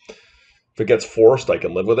 but if it gets forced, I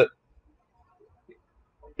can live with it.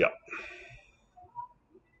 Yeah.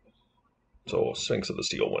 So Sphinx of the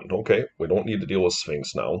Steel Wind. Okay, we don't need to deal with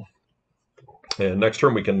Sphinx now. And next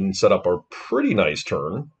turn we can set up our pretty nice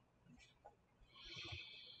turn.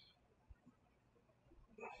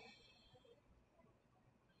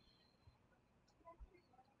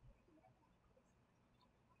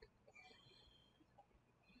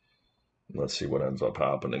 Let's see what ends up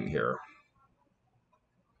happening here.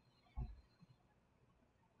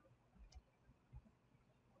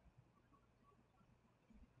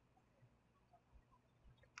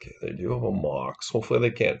 Okay, they do have a Mox. Hopefully they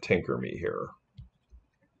can't tinker me here.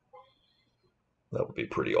 That would be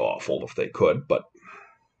pretty awful if they could, but...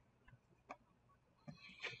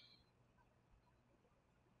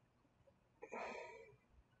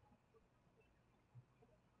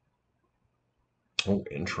 Oh,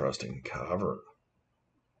 interesting. Cavern.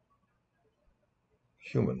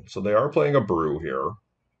 Human. So they are playing a brew here.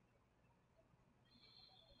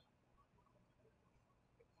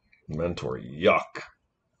 Mentor. Yuck.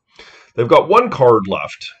 They've got one card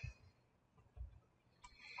left.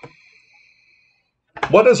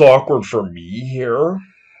 What is awkward for me here,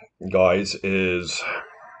 guys, is I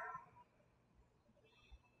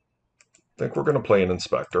think we're going to play an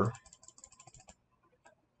Inspector.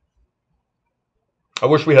 I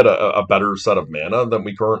wish we had a better set of mana than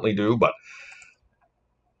we currently do, but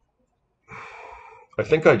I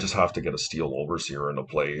think I just have to get a Steel Overseer into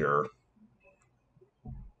play here.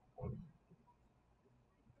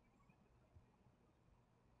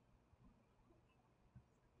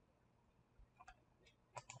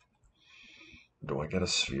 Do I get a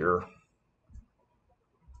sphere?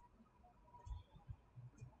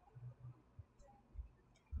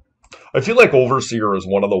 I feel like Overseer is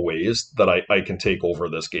one of the ways that I can take over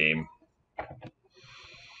this game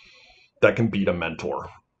that can beat a Mentor.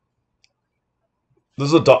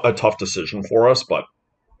 This is a tough decision for us, but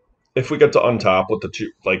if we get to untap with the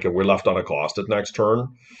two, like if we're left unaccosted next turn,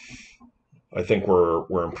 I think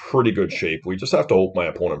we're in pretty good shape. We just have to hope my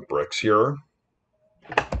opponent bricks here.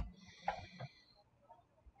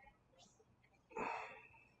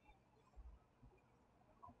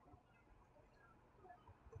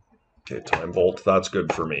 Okay, Time Vault, that's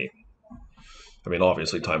good for me. I mean,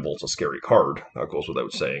 obviously Time Vault's a scary card. That goes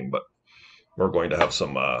without saying, but we're going to have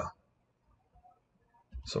some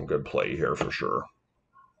good play here for sure.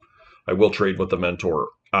 I will trade with the Mentor,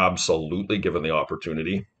 absolutely, given the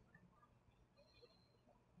opportunity.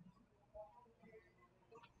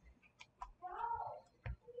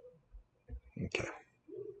 Okay.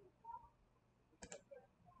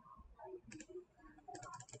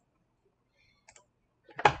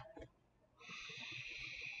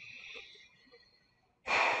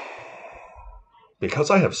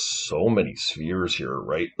 Because I have so many spheres here,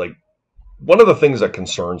 right? Like, one of the things that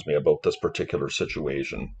concerns me about this particular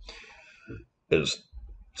situation is,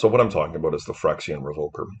 so what I'm talking about is the Phyrexian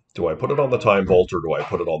Revoker. Do I put it on the Time Vault or do I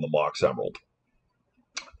put it on the Mox Emerald?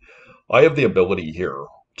 I have the ability here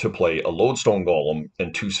to play a Lodestone Golem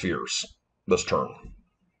and 2 spheres this turn.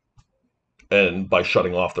 And by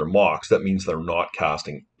shutting off their Mox, that means they're not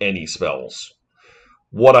casting any spells.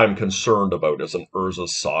 What I'm concerned about is an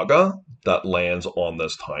Urza's Saga that lands on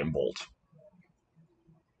this Time Vault.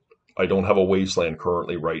 I don't have a Wasteland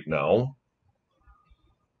currently right now.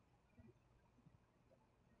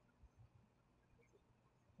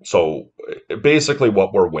 So basically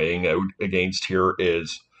what we're weighing out against here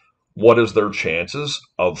is what is their chances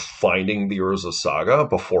of finding the Urza Saga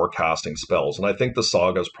before casting spells. And I think the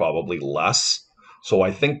Saga is probably less. So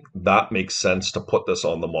I think that makes sense to put this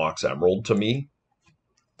on the Mox Emerald to me.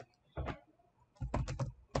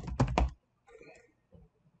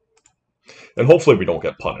 And hopefully we don't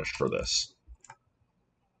get punished for this.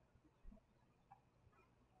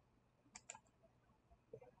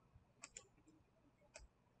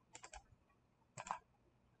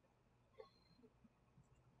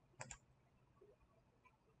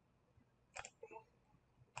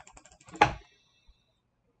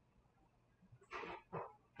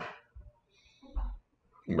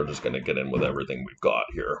 We're just going to get in with everything we've got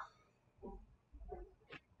here.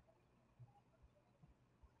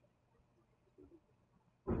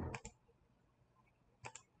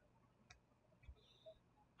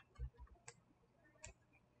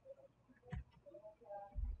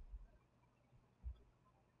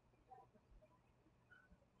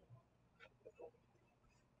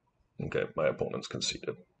 Okay, my opponent's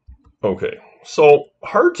conceded. Okay, so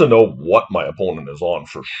hard to know what my opponent is on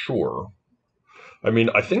for sure. I mean,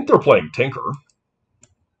 I think they're playing Tinker.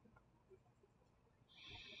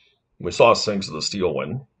 We saw Sinks of the Steel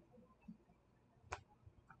win.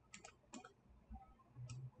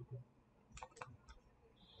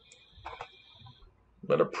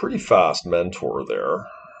 But a pretty fast Mentor there.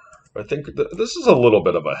 I think this is a little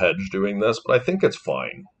bit of a hedge doing this, but I think it's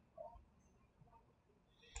fine.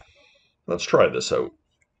 Let's try this out.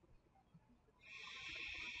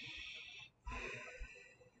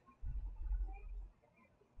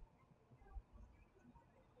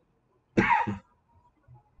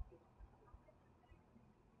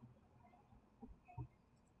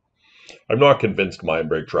 I'm not convinced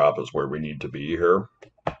Mindbreak Trap is where we need to be here.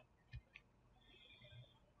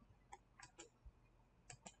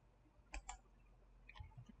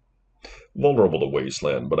 Vulnerable to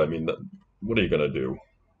Wasteland, but I mean, what are you going to do?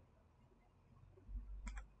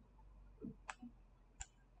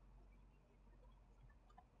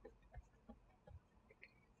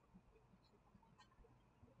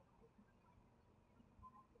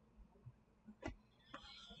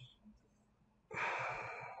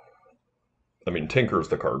 I mean, Tinker's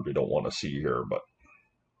the card we don't want to see here, but...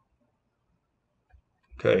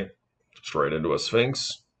 Okay, just right into a Sphinx.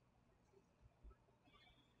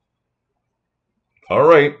 All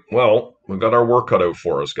right, well, we've got our work cut out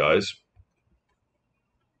for us, guys.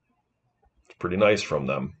 It's pretty nice from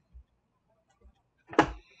them.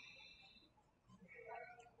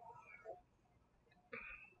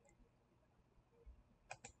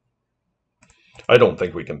 I don't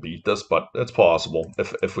think we can beat this, but it's possible.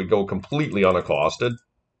 If we go completely unaccosted,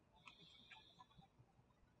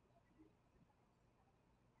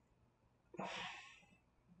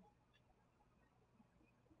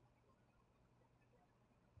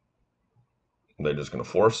 they're just going to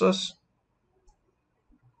force us.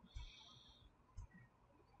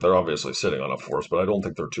 They're obviously sitting on a force, but I don't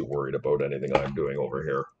think they're too worried about anything I'm doing over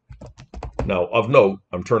here. Now, of note,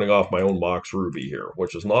 I'm turning off my own Mox Ruby here,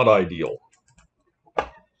 which is not ideal.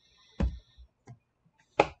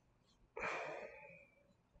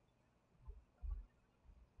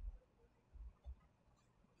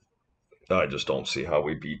 I just don't see how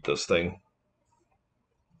we beat this thing.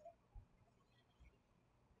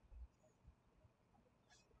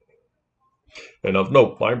 And of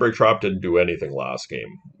note, Mindbreak Trap didn't do anything last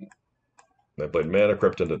game. They played Mana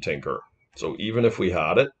Crypt into Tinker. So even if we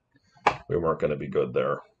had it, we weren't going to be good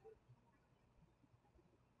there.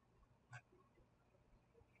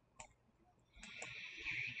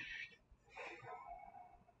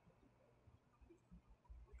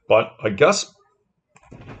 But I guess,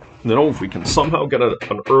 you know, if we can somehow get an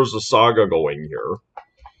Urza Saga going here,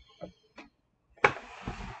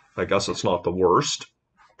 I guess it's not the worst.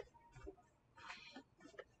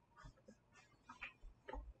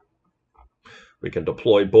 We can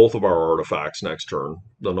deploy both of our artifacts next turn,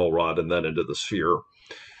 the Null Rod and then into the Sphere.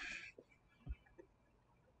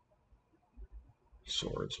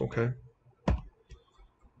 Swords, okay.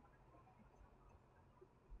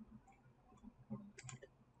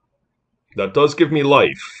 That does give me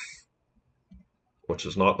life, which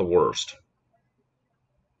is not the worst.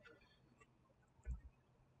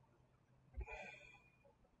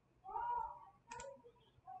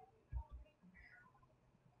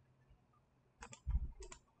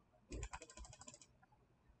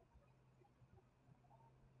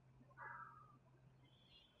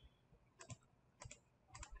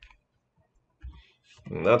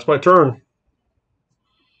 And that's my turn.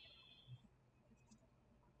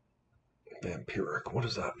 Vampiric, what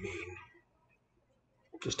does that mean?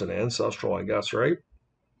 Just an ancestral, I guess, right?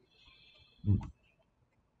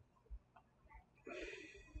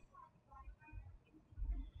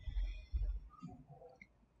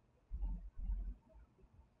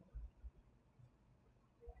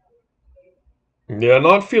 Yeah,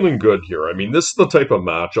 not feeling good here. I mean, this is the type of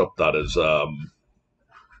matchup that is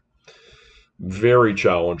very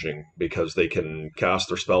challenging because they can cast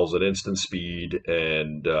their spells at instant speed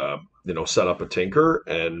and, you know, set up a Tinker.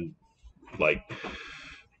 And, like,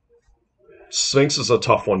 Sphinx is a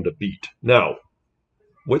tough one to beat. Now,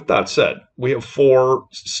 with that said, we have 4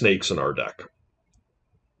 snakes in our deck.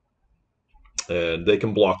 And they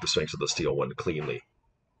can block the Sphinx of the Steel Wind cleanly.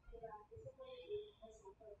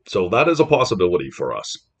 So that is a possibility for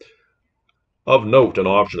us. Of note, an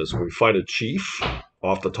option is if we find a chief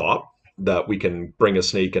off the top, that we can bring a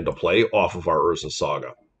snake into play off of our Urza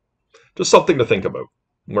Saga. Just something to think about.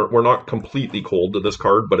 We're not completely cold to this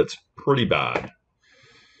card, but it's pretty bad.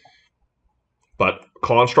 But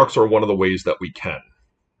constructs are one of the ways that we can.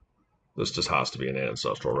 This just has to be an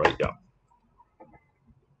ancestral, right? Yeah.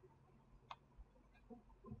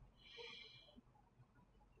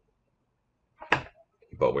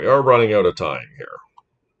 But we are running out of time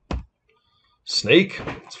here. Snake?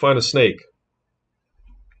 Let's find a snake.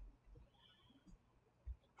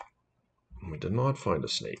 We did not find a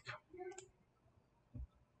snake.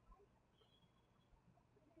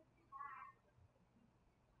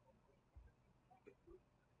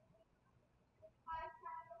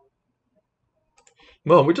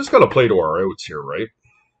 Well, we just got to play to our outs here, right?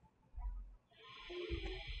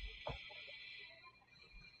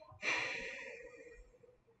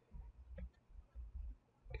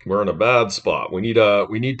 We're in a bad spot. We need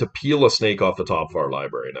to peel a snake off the top of our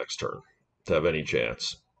library next turn to have any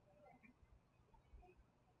chance.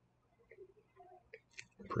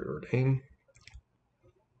 Preordain.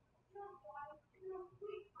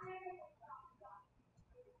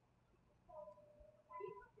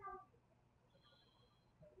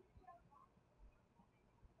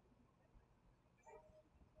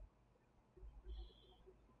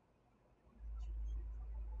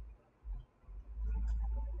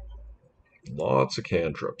 Lots of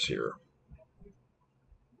cantrips here.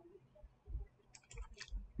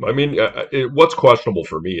 I mean, what's questionable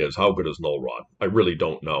for me is how good is Null Rod? I really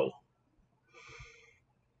don't know.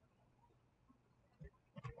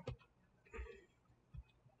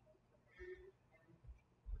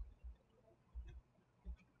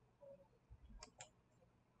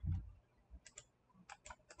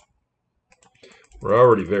 We're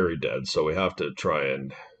already very dead, so we have to try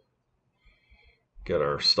and get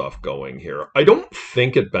our stuff going here. I don't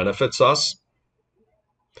think it benefits us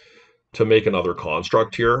to make another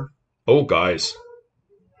construct here. Oh, guys.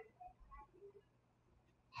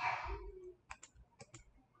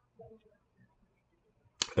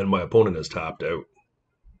 And my opponent is tapped out.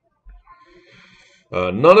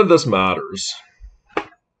 None of this matters.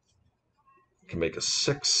 Can make a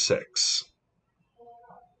 6/6.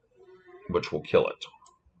 which will kill it.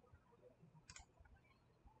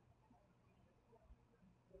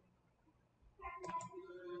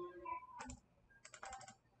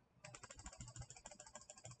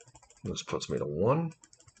 This puts me to 1.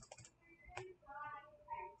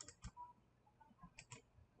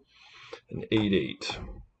 An 8-8.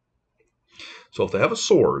 So if they have a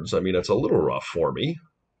swords, I mean, it's a little rough for me.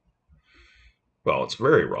 Well, it's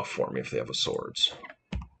very rough for me if they have a swords.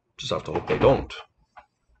 Just have to hope they don't.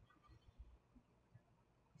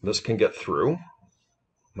 This can get through.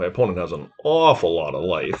 My opponent has an awful lot of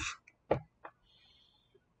life.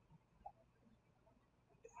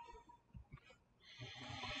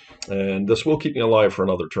 And this will keep me alive for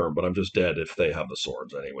another turn, but I'm just dead if they have the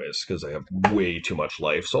swords anyways, because they have way too much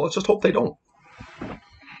life. So let's just hope they don't.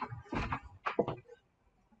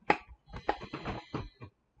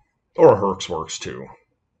 Or a Herx works too.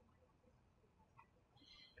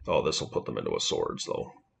 Oh, this will put them into a swords,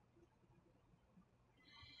 though.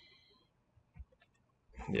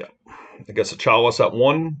 Yeah. I guess a Chalice at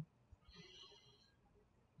 1.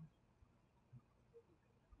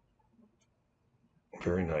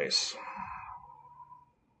 Very nice.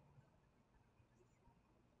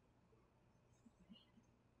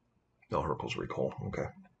 No, Hercules recall. Okay.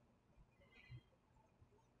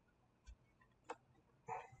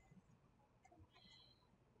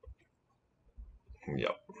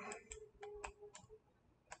 Yep.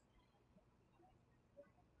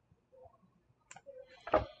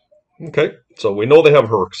 Okay, so we know they have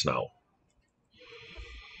Herx now.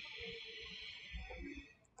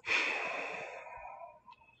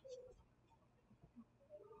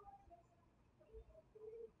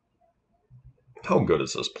 How good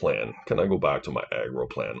is this plan? Can I go back to my aggro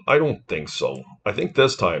plan? I don't think so. I think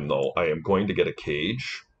this time, though, I am going to get a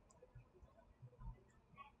cage.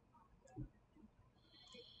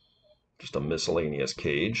 Just a miscellaneous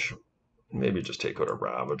cage. Maybe just take out a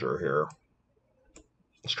Ravager here.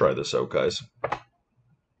 Let's try this out, guys.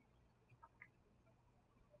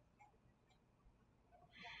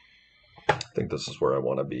 I think this is where I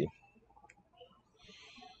want to be.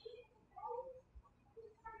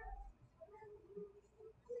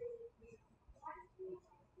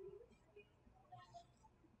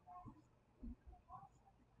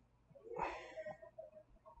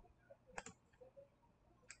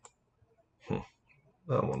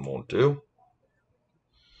 That one won't do.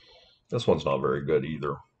 This one's not very good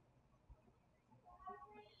either.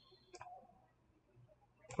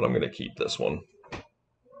 But I'm going to keep this one. I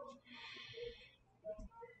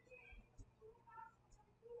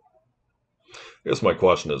guess my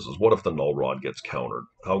question is what if the Null Rod gets countered?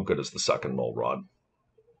 How good is the second Null Rod?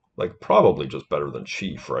 Like, probably just better than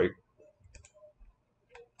Chief, right?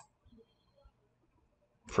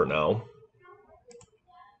 For now.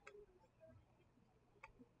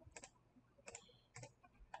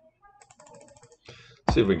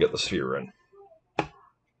 See if we can get the sphere in.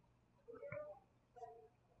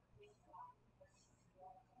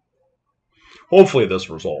 Hopefully this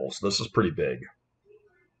resolves. This is pretty big.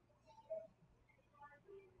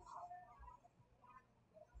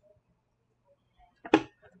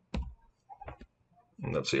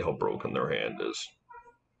 And let's see how broken their hand is.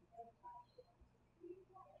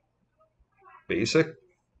 Basic.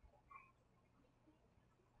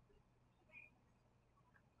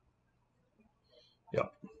 Yeah.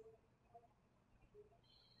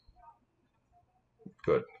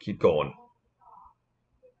 Good. Keep going.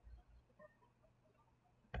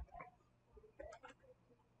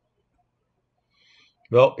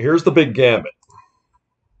 Well, here's the big gamut.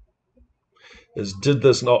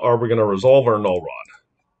 Are we going to resolve our Null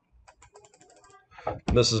Rod?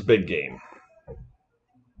 And this is big game.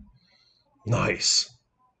 Nice.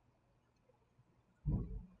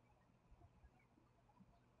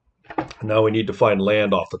 Now we need to find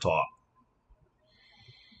land off the top.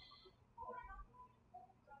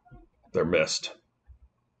 They're missed.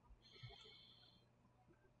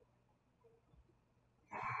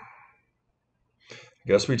 I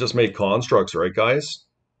guess we just make constructs, right, guys?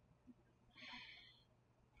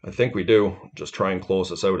 I think we do. Just try and close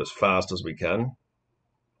this out as fast as we can.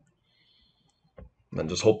 And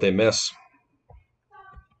just hope they miss.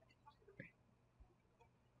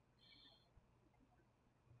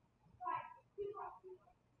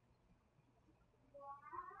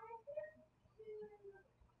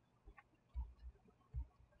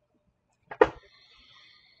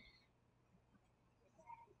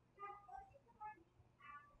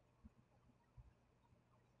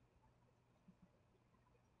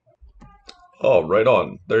 Oh, right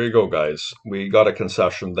on. There you go, guys. We got a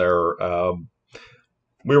concession there.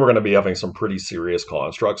 We were going to be having some pretty serious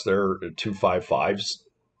constructs there, 2/5/5s.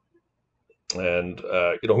 And,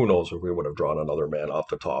 who knows if we would have drawn another man off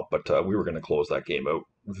the top, but we were going to close that game out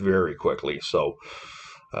very quickly. So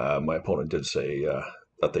my opponent did say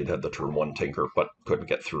that they'd had the turn one tinker, but couldn't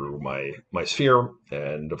get through my sphere.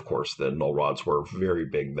 And of course, the null rods were very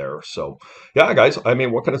big there. So yeah, guys, I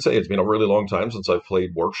mean, what can I say? It's been a really long time since I've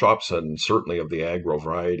played workshops, and certainly of the aggro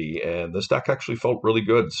variety. And this deck actually felt really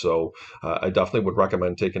good. So I definitely would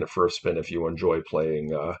recommend taking it for a spin if you enjoy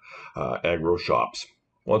playing aggro shops.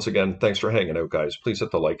 Once again, thanks for hanging out, guys. Please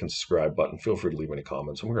hit the like and subscribe button. Feel free to leave any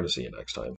comments, and we're going to see you next time.